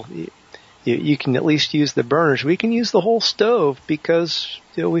about, well, you can at least use the burners. We can use the whole stove because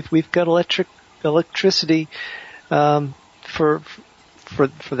we've got electricity for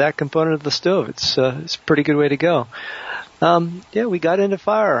that component of the stove. It's a pretty good way to go. We got into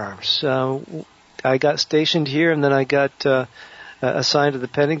firearms. I got stationed here, and then I got assigned to the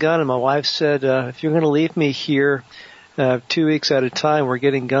Pentagon, and my wife said, if you're going to leave me here 2 weeks at a time, we're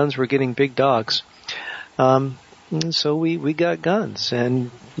getting guns, we're getting big dogs. And so we got guns, and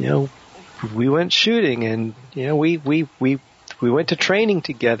we went shooting, and we went to training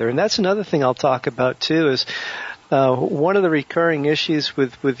together. And that's another thing I'll talk about too, is one of the recurring issues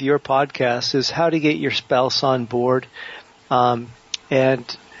with your podcast is how to get your spouse on board. And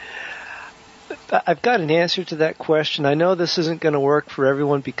I've got an answer to that question. I know this isn't going to work for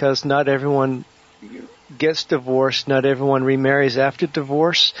everyone, because not everyone gets divorced, not everyone remarries after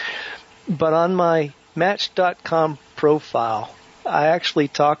divorce. But on my Match.com profile, I actually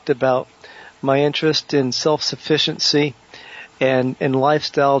talked about my interest in self-sufficiency and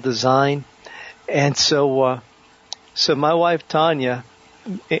lifestyle design. And so my wife, Tanya,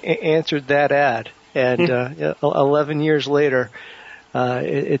 answered that ad. And 11 years later,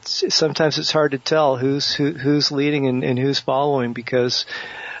 Sometimes it's hard to tell who's leading and who's following, because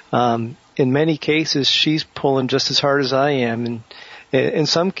in many cases she's pulling just as hard as I am, and in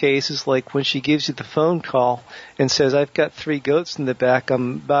some cases, like when she gives you the phone call and says, "I've got 3 goats in the back,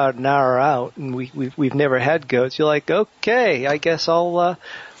 I'm about an hour out, and we've never had goats," you're like, "Okay, I guess I'll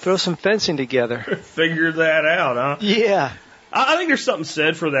throw some fencing together." Figure that out, huh? Yeah. I think there's something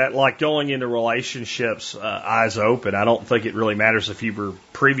said for that, like going into relationships eyes open. I don't think it really matters if you were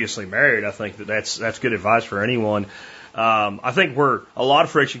previously married. I think that's good advice for anyone. I think where a lot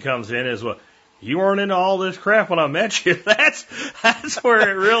of friction comes in is, well, you weren't into all this crap when I met you. That's where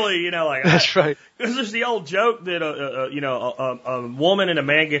it really, like. That's right. Because there's the old joke that a woman and a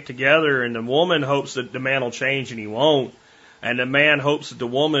man get together, and the woman hopes that the man will change, and he won't, and the man hopes that the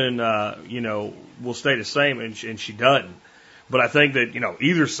woman, will stay the same, and she doesn't. But I think that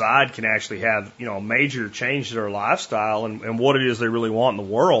either side can actually have a major change to their lifestyle and what it is they really want in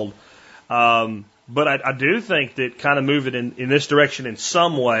the world. But I do think that kind of moving in this direction in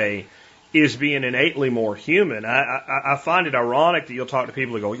some way is being innately more human. I find it ironic that you'll talk to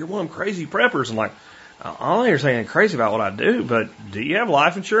people who go, "You're one of them crazy preppers." I'm like, I don't think you're saying crazy about what I do, but do you have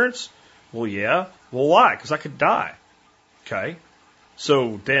life insurance? Well, yeah. Well, why? Because I could die. Okay.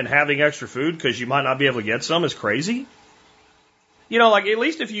 So then having extra food because you might not be able to get some is crazy? Like at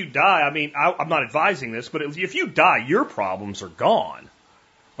least if you die, I mean, I'm not advising this, but if you die, your problems are gone.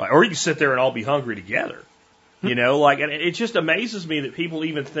 Right? Or you can sit there and all be hungry together. And it just amazes me that people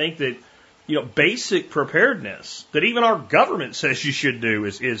even think that, basic preparedness that even our government says you should do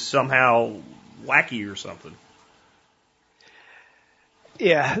is somehow wacky or something.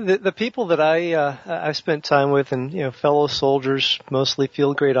 Yeah, the people that I've spent time with, and fellow soldiers, mostly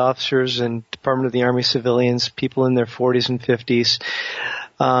field grade officers and Department of the Army civilians, people in their 40s and 50s.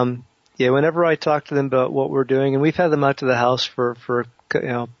 Whenever I talk to them about what we're doing, and we've had them out to the house for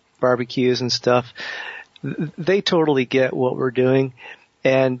barbecues and stuff, they totally get what we're doing,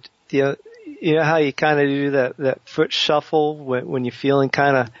 and you know how you kind of do that foot shuffle when you're feeling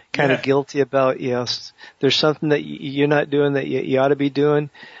kind of guilty about, there's something that you're not doing that you ought to be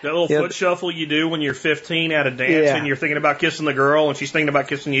doing. That little foot shuffle you do when you're 15 at a dance and you're thinking about kissing the girl and she's thinking about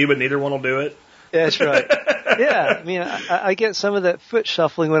kissing you, but neither one will do it. That's right. Yeah, I mean, I get some of that foot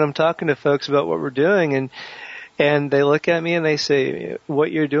shuffling when I'm talking to folks about what we're doing, and they look at me and they say,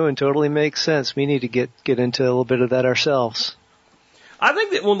 "What you're doing totally makes sense. We need to get into a little bit of that ourselves." I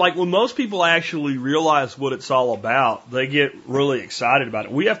think that when most people actually realize what it's all about, they get really excited about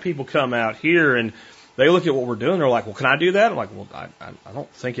it. We have people come out here and they look at what we're doing. They're like, "Well, can I do that?" I'm like, "Well, I don't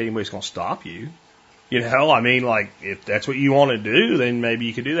think anybody's going to stop you. If that's what you want to do, then maybe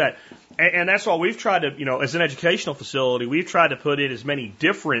you can do that." And that's why we've tried to, as an educational facility, we've tried to put in as many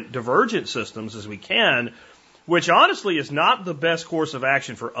different divergent systems as we can, which honestly is not the best course of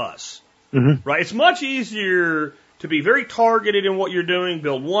action for us. Mm-hmm. Right? It's much easier to be very targeted in what you're doing,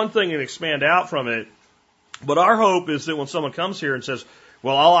 build one thing and expand out from it. But our hope is that when someone comes here and says,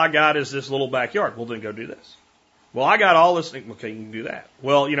 "Well, all I got is this little backyard," well, then go do this. "Well, I got all this," okay, you can do that.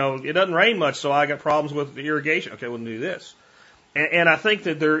 "Well, it doesn't rain much, so I got problems with the irrigation." Okay, we'll do this. And I think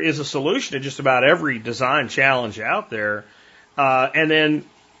that there is a solution to just about every design challenge out there. And then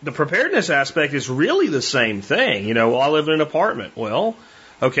the preparedness aspect is really the same thing. I live in an apartment. Well,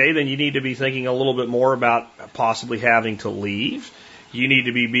 okay, then you need to be thinking a little bit more about possibly having to leave. You need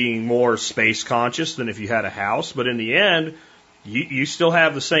to be being more space conscious than if you had a house. But in the end, you still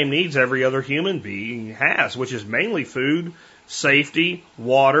have the same needs every other human being has, which is mainly food, safety,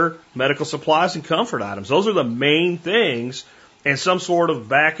 water, medical supplies, and comfort items. Those are the main things, and some sort of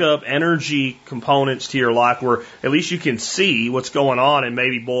backup energy components to your life where at least you can see what's going on and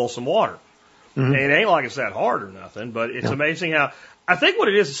maybe boil some water. Mm-hmm. And it ain't like it's that hard or nothing, but it's amazing how, I think what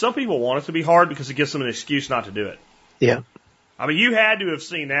it is some people want it to be hard because it gives them an excuse not to do it. Yeah. I mean, you had to have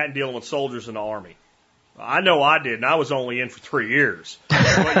seen that in dealing with soldiers in the Army. I know I did, and I was only in for 3 years.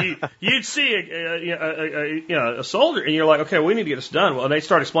 But you'd see a soldier, and you're like, "Okay, we need to get this done." Well, and they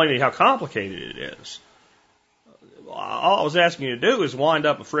start explaining to you how complicated it is. All I was asking you to do is wind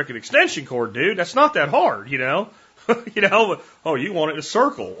up a frickin' extension cord, dude. That's not that hard, Oh, you want it to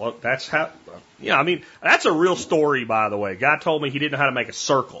circle. Well, that's how, that's a real story, by the way. A guy told me he didn't know how to make a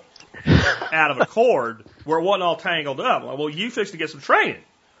circle out of a cord where it wasn't all tangled up. Well, you fixed to get some training.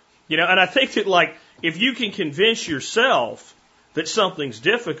 And I think that, if you can convince yourself that something's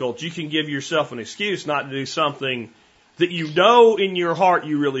difficult, you can give yourself an excuse not to do something that in your heart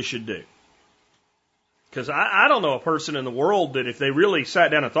you really should do. Because I don't know a person in the world that if they really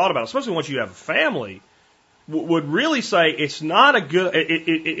sat down and thought about it, especially once you have a family, would really say it's not a good,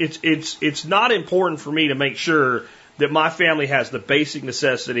 it's not important for me to make sure that my family has the basic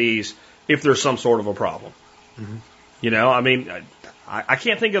necessities if there's some sort of a problem. Mm-hmm. You know, I mean, I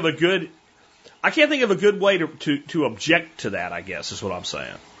can't think of a good way to object to that, I guess, is what I'm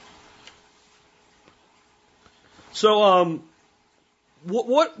saying. So,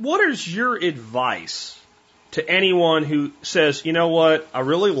 what is your advice to anyone who says, you know what, I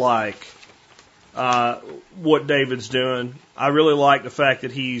really like what David's doing. I really like the fact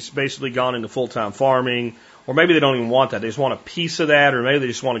that he's basically gone into full-time farming, or maybe they don't even want that. They just want a piece of that, or maybe they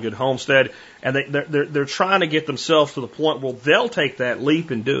just want a good homestead, and they're trying to get themselves to the point where they'll take that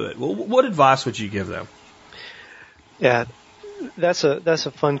leap and do it. Well, what advice would you give them? Yeah, that's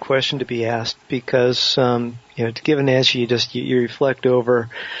a fun question to be asked, because to give an answer, you reflect over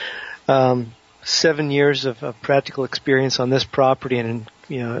 7 years of practical experience on this property, and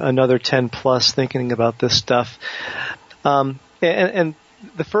another 10 plus thinking about this stuff. And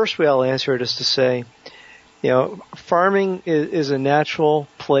the first way I'll answer it is to say, farming is a natural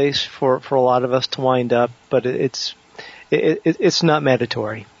place for a lot of us to wind up, but it's not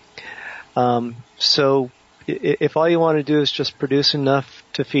mandatory. So if all you want to do is just produce enough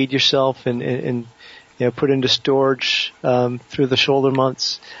to feed yourself and put into storage through the shoulder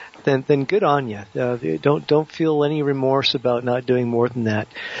months, then good on you. Don't feel any remorse about not doing more than that.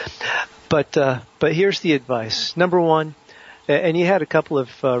 But here's the advice. Number one, and you had a couple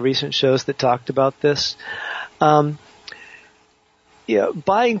of recent shows that talked about this. Buying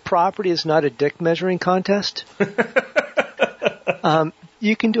property is not a dick measuring contest.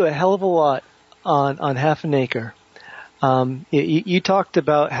 You can do a hell of a lot on half an acre. You talked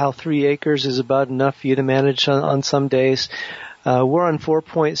about how 3 acres is about enough for you to manage on some days. We're on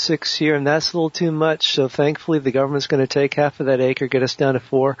 4.6 here, and that's a little too much. So thankfully, the government's going to take half of that acre, get us down to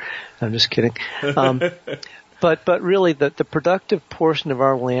 4. I'm just kidding. But really, the productive portion of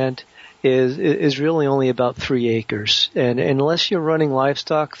our land is really only about 3 acres. And unless you're running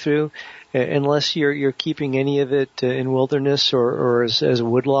livestock through, unless you're keeping any of it in wilderness or as a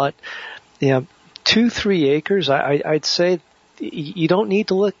woodlot, 2-3 acres, I'd say you don't need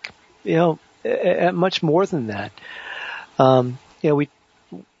to look, at much more than that.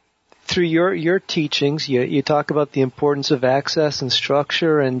 Through your teachings, you talk about the importance of access and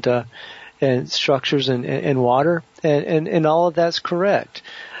structure and structures and water, and all of that's correct.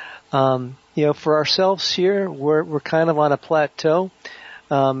 For ourselves here, we're kind of on a plateau.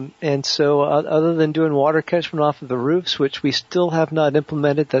 And so other than doing water catchment off of the roofs, which we still have not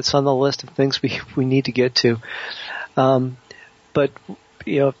implemented, that's on the list of things we need to get to. But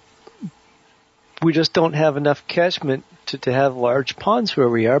we just don't have enough catchment to have large ponds where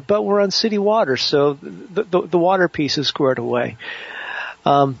we are, but we're on city water, so the water piece is squared away.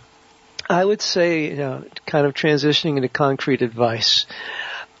 I would say, kind of transitioning into concrete advice,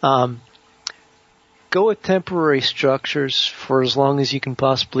 go with temporary structures for as long as you can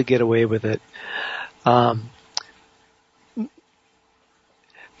possibly get away with it. But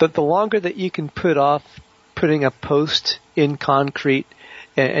the longer that you can put off putting a post in concrete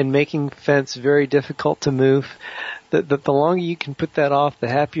and making fence very difficult to move, the longer you can put that off, the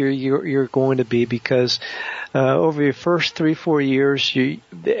happier you're going to be, because over your first 3-4 years,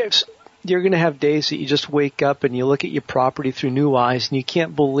 you're going to have days that you just wake up and you look at your property through new eyes, and you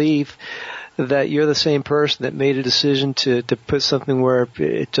can't believe that you're the same person that made a decision to put something where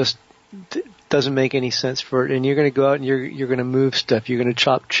it just doesn't make any sense for it, and you're going to go out and you're going to move stuff, you're going to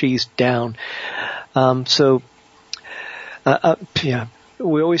chop trees down.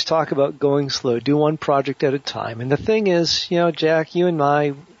 We always talk about going slow, do one project at a time. And the thing is, Jack, you and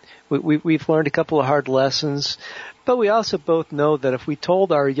I, we've learned a couple of hard lessons, but we also both know that if we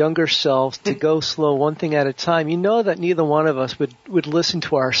told our younger selves to go slow one thing at a time, that neither one of us would listen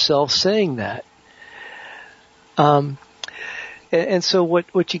to ourselves saying that. And so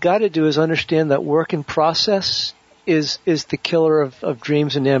what you got to do is understand that work in process is the killer of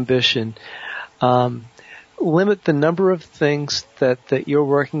dreams and ambition. Limit the number of things that you're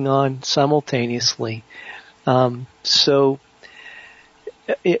working on simultaneously.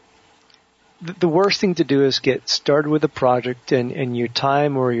 The worst thing to do is get started with a project and your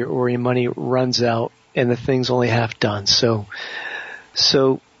time or your money runs out and the thing's only half done. So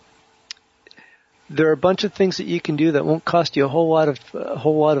there are a bunch of things that you can do that won't cost you a whole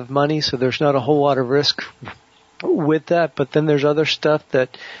lot of money. So there's not a whole lot of risk with that. But then there's other stuff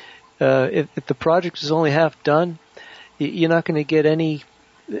that if the project is only half done, you're not going to get any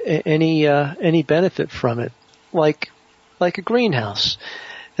benefit from it. Like a greenhouse.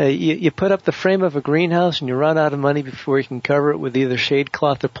 You put up the frame of a greenhouse and you run out of money before you can cover it with either shade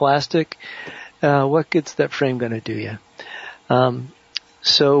cloth or plastic. What good's that frame going to do you?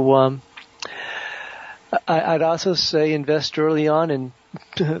 I'd also say invest early on in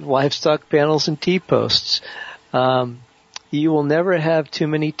livestock panels and T-posts. You will never have too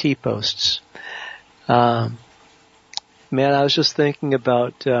many T-posts. Man, I was just thinking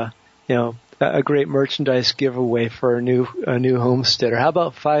about, a great merchandise giveaway for a new homesteader. How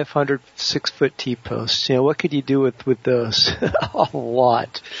about 500 6-foot T-posts? What could you do with those? A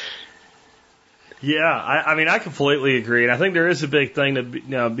lot. Yeah, I completely agree, and I think there is a big thing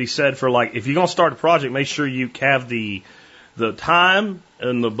to be said for, like, if you're going to start a project, make sure you have the time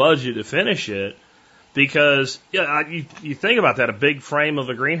and the budget to finish it, because you think about that, a big frame of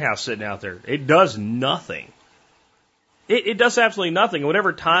a greenhouse sitting out there, it does nothing. It does absolutely nothing.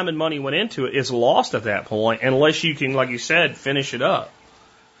 Whatever time and money went into it is lost at that point, unless you can, like you said, finish it up.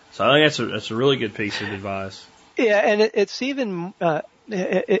 So I think that's a really good piece of advice. Yeah, and it's even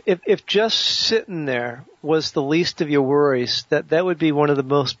if just sitting there was the least of your worries, that would be one of the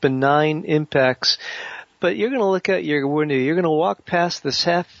most benign impacts. But you're going to look at your window, you're going to walk past this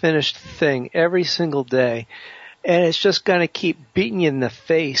half-finished thing every single day, and it's just going to keep beating you in the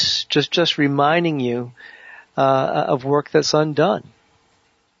face, just reminding you of work that's undone.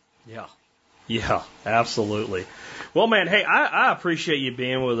 Yeah, absolutely. Well, man, hey, I appreciate you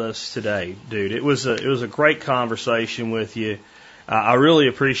being with us today, dude. It was a great conversation with you. I really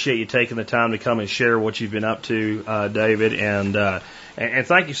appreciate you taking the time to come and share what you've been up to, David, and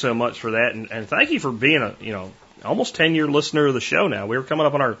thank you so much for that, and thank you for being a almost 10-year listener of the show now. We're coming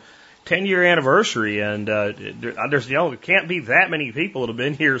up on our 10-year anniversary, and there can't be that many people that have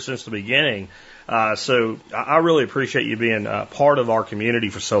been here since the beginning. So I really appreciate you being part of our community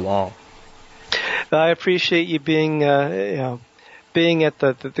for so long. I appreciate you being being at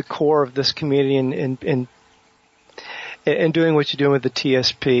the core of this community and doing what you're doing with the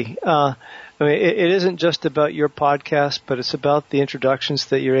TSP. It isn't just about your podcast, but it's about the introductions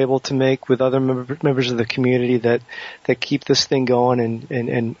that you're able to make with other members of the community that keep this thing going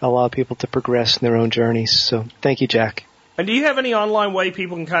and allow people to progress in their own journeys. So thank you, Jack. And do you have any online way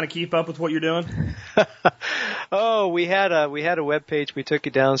people can kind of keep up with what you're doing? Oh, we had a web page. We took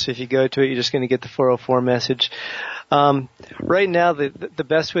it down, so if you go to it, you're just going to get the 404 message. Right now, the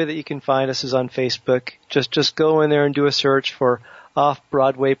best way that you can find us is on Facebook. Just go in there and do a search for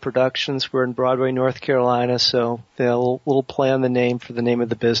Off-Broadway Productions. We're in Broadway, North Carolina, so a little play on the name for the name of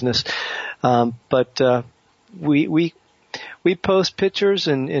the business. But we post pictures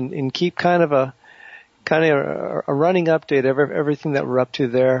and keep kind of a running update of everything that we're up to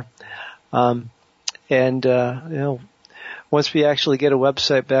there. Once we actually get a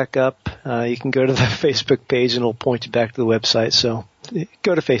website back up, you can go to the Facebook page and it'll point you back to the website. So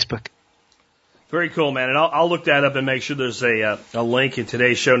go to Facebook. Very cool, man. And I'll look that up and make sure there's a link in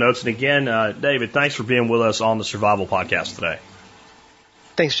today's show notes. And again, David, thanks for being with us on the Survival Podcast today.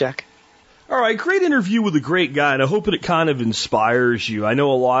 Thanks, Jack. All right, great interview with a great guy, and I hope that it kind of inspires you. I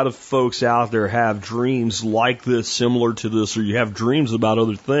know a lot of folks out there have dreams like this, similar to this, or you have dreams about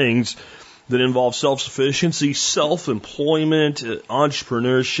other things that involve self-sufficiency, self-employment,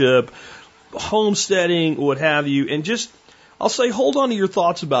 entrepreneurship, homesteading, what have you. And just, I'll say, hold on to your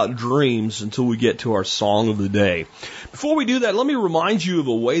thoughts about dreams until we get to our song of the day. Before we do that, let me remind you of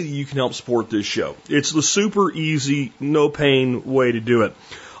a way that you can help support this show. It's the super easy, no pain way to do it.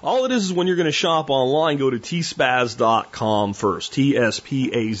 All it is when you're going to shop online, go to tspaz.com first.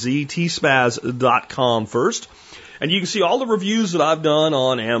 T-S-P-A-Z, tspaz.com first. And you can see all the reviews that I've done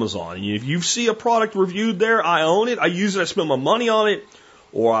on Amazon. If you see a product reviewed there, I own it, I use it, I spend my money on it,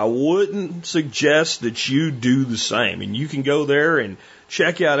 or I wouldn't suggest that you do the same. And you can go there and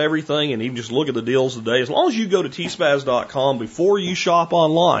check out everything and even just look at the deals of the day. As long as you go to tspaz.com before you shop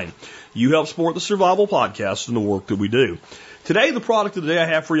online, you help support the Survival Podcast and the work that we do. Today, the product of the day I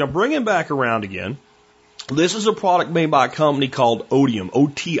have for you, I'm bringing back around again. This is a product made by a company called Odium,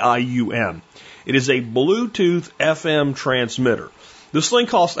 O-T-I-U-M. It is a Bluetooth FM transmitter. This thing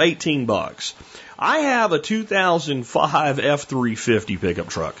costs $18. I have a 2005 F350 pickup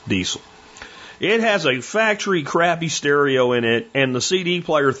truck, diesel. It has a factory crappy stereo in it, and the CD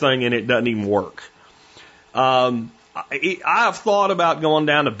player thing in it doesn't even work. I've thought about going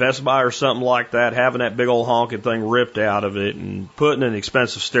down to Best Buy or something like that, having that big old honking thing ripped out of it and putting an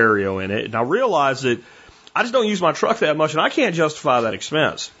expensive stereo in it. And I realized that I just don't use my truck that much, and I can't justify that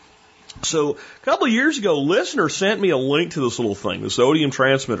expense. So a couple of years ago, a listener sent me a link to this little thing, this Odium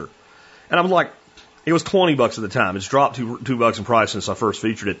transmitter. And I'm like, it was $20 at the time. It's dropped $2 in price since I first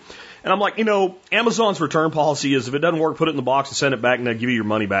featured it. And I'm like, Amazon's return policy is if it doesn't work, put it in the box and send it back, and they'll give you your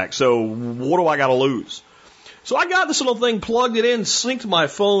money back. So what do I got to lose? So I got this little thing, plugged it in, synced my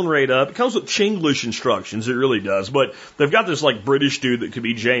phone right up. It comes with Chinglish instructions, it really does. But they've got this like British dude that could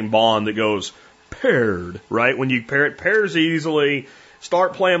be James Bond that goes, paired, right? When you pair it, pairs easily.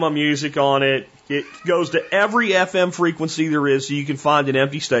 Start playing my music on it. It goes to every FM frequency there is, so you can find an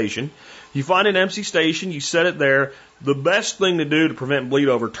empty station. You find an empty station, you set it there. The best thing to do to prevent bleed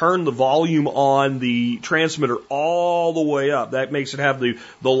over, turn the volume on the transmitter all the way up. That makes it have the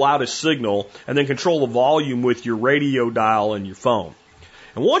loudest signal, and then control the volume with your radio dial and your phone.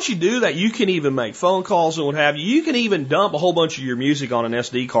 And once you do that, you can even make phone calls and what have you. You can even dump a whole bunch of your music on an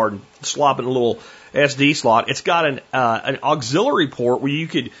SD card and slop it in a little SD slot. It's got an auxiliary port where you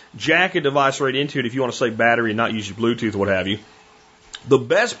could jack a device right into it if you want to save battery and not use your Bluetooth or what have you. The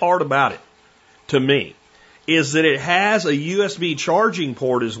best part about it, to me, is that it has a USB charging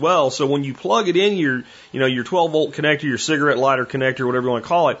port as well. So when you plug it in your 12-volt connector, your cigarette lighter connector, whatever you want to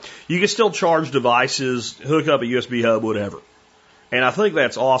call it, you can still charge devices, hook up a USB hub, whatever. And I think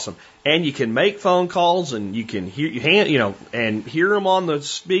that's awesome. And you can make phone calls, and you can hear them on the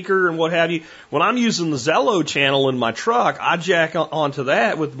speaker and what have you. When I'm using the Zello channel in my truck, I jack onto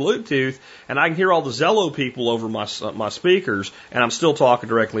that with Bluetooth, and I can hear all the Zello people over my speakers, and I'm still talking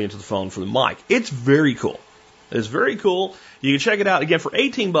directly into the phone for the mic. It's very cool. It's very cool. You can check it out again for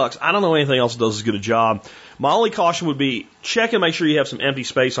 $18. I don't know anything else that does as good a job. My only caution would be check and make sure you have some empty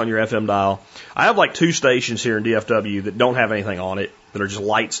space on your FM dial. I have like 2 stations here in DFW that don't have anything on it, that are just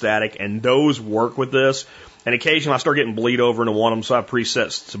light static, and those work with this. And occasionally I start getting bleed over into one of them, so I have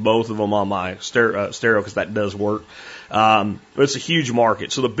presets to both of them on my stereo because that does work. It's a huge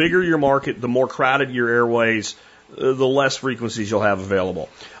market. So the bigger your market, the more crowded your airways, the less frequencies you'll have available.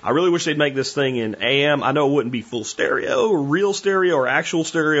 I really wish they'd make this thing in AM. I know it wouldn't be full stereo or real stereo or actual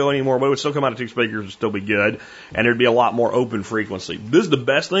stereo anymore, but it would still come out of 2 speakers and still be good, and there'd be a lot more open frequency. This is the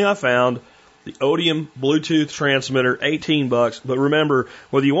best thing I found. The Odium Bluetooth transmitter, $18. But remember,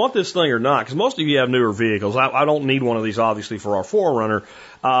 whether you want this thing or not, because most of you have newer vehicles, I don't need one of these obviously for our 4Runner,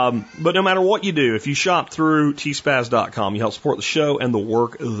 but no matter what you do, if you shop through tspaz.com, you help support the show and the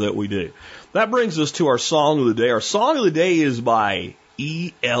work that we do. That brings us to our song of the day. Our song of the day is by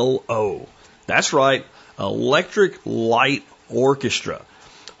ELO. That's right, Electric Light Orchestra.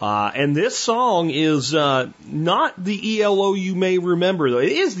 And this song is not the ELO you may remember, though.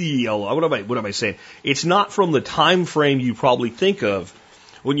 It is the ELO. What am I saying? It's not from the time frame you probably think of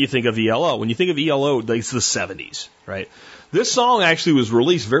when you think of ELO. When you think of ELO, it's the 70s, right? This song actually was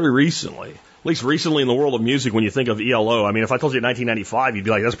released very recently. At least recently in the world of music when you think of ELO. I mean, if I told you 1995, you'd be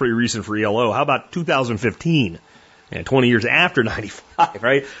like, that's pretty recent for ELO. How about 2015? And 20 years after 95,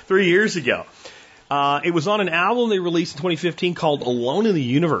 right? 3 years ago. It was on an album they released in 2015 called Alone in the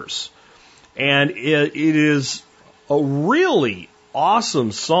Universe. And it is a really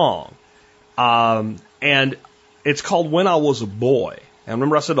awesome song. And it's called When I Was a Boy. And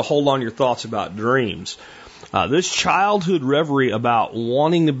remember I said to hold on to your thoughts about dreams. This childhood reverie about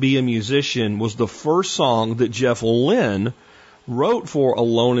wanting to be a musician was the first song that Jeff Lynne wrote for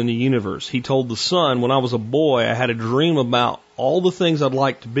Alone in the Universe. He told the Sun, when I was a boy, I had a dream about all the things I'd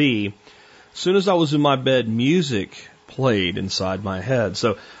like to be. As soon as I was in my bed, music played inside my head.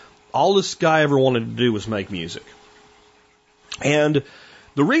 So all this guy ever wanted to do was make music. And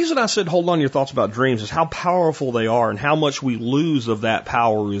the reason I said hold on to your thoughts about dreams is how powerful they are and how much we lose of that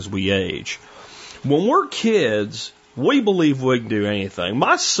power as we age. When we're kids, we believe we can do anything.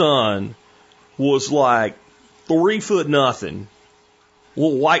 My son was like 3 foot nothing,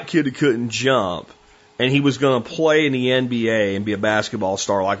 little white kid who couldn't jump, and he was going to play in the NBA and be a basketball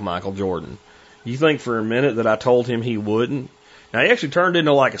star like Michael Jordan. You think for a minute that I told him he wouldn't? Now, he actually turned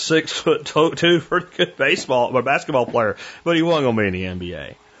into like a 6'2" pretty good basketball player, but he wasn't going to be in the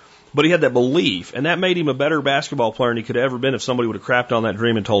NBA. But he had that belief, and that made him a better basketball player than he could have ever been if somebody would have crapped on that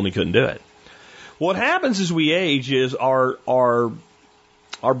dream and told him he couldn't do it. What happens as we age is our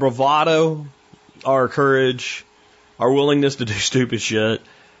bravado, our courage, our willingness to do stupid shit,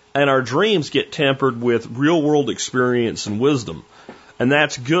 and our dreams get tempered with real-world experience and wisdom. And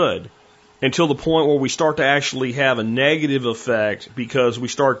that's good until the point where we start to actually have a negative effect because we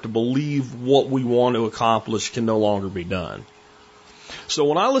start to believe what we want to accomplish can no longer be done. So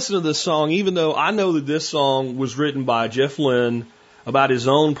when I listen to this song, even though I know that this song was written by Jeff Lynne about his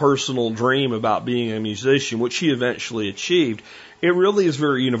own personal dream about being a musician, which he eventually achieved, it really is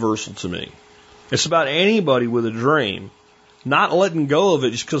very universal to me. It's about anybody with a dream not letting go of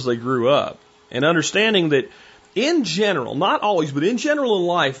it just because they grew up, and understanding that in general, not always, but in general in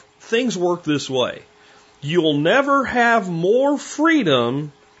life, things work this way. You'll never have more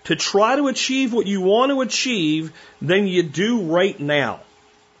freedom to try to achieve what you want to achieve than you do right now.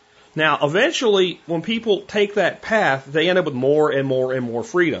 Now, eventually, when people take that path, they end up with more and more and more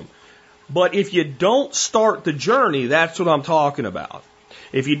freedom. But if you don't start the journey, that's what I'm talking about.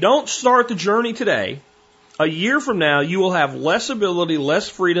 If you don't start the journey today, a year from now, you will have less ability, less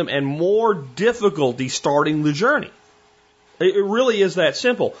freedom, and more difficulty starting the journey. It really is that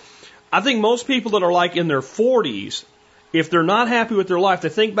simple. I think most people that are like in their 40s, if they're not happy with their life, they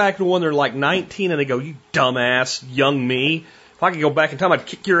think back to when they're like 19 and they go, you dumbass, young me. If I could go back in time, I'd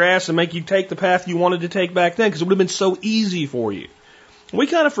kick your ass and make you take the path you wanted to take back then because it would have been so easy for you. We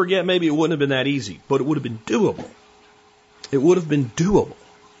kind of forget maybe it wouldn't have been that easy, but it would have been doable. It would have been doable.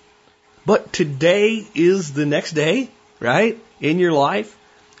 But today is the next day, right, in your life.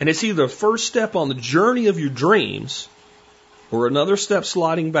 And it's either the first step on the journey of your dreams or another step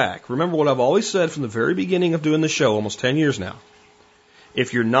sliding back. Remember what I've always said from the very beginning of doing the show, almost 10 years now.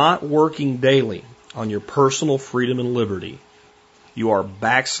 If you're not working daily on your personal freedom and liberty, you are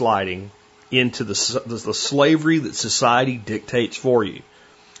backsliding into the slavery that society dictates for you.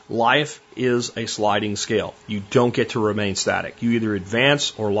 Life is a sliding scale. You don't get to remain static. You either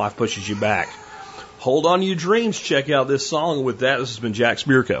advance or life pushes you back. Hold on to your dreams. Check out this song. With that, this has been Jack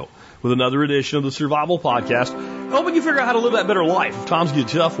Spirko with another edition of the Survival Podcast, helping you figure out how to live that better life if times get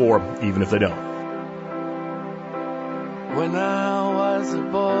tough or even if they don't. When I was a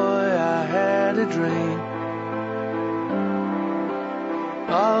boy, I had a dream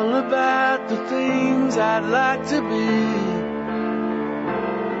all about the things I'd like to be.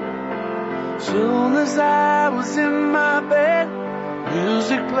 Soon as I was in my bed,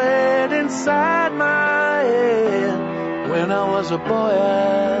 music played inside my head. When I was a boy,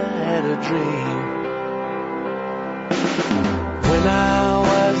 I had a dream. When I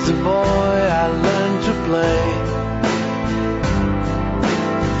was a boy, I learned to play.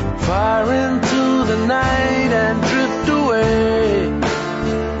 Fire into the night and drift away.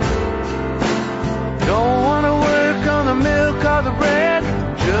 Don't want to work on the milk or the bread.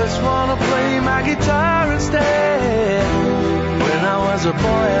 Just want to play my guitar instead. When I was a boy, I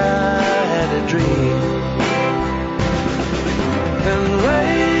had a dream. And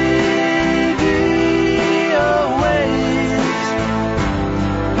radio waves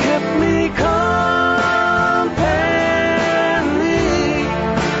kept me company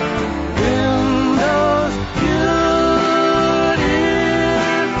in those beautiful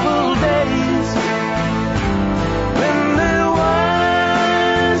days when there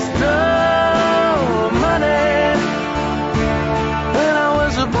was no money. When I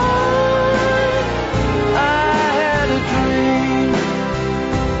was a boy, I had a dream.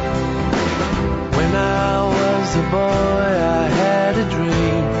 When I was a boy, I had a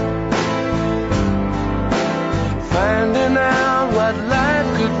dream. Finding out what life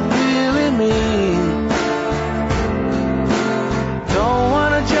could really mean. Don't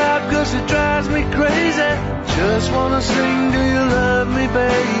want a job 'cause it drives me crazy. Just wanna sing, do you love me,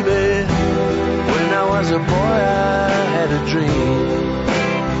 baby? When I was a boy,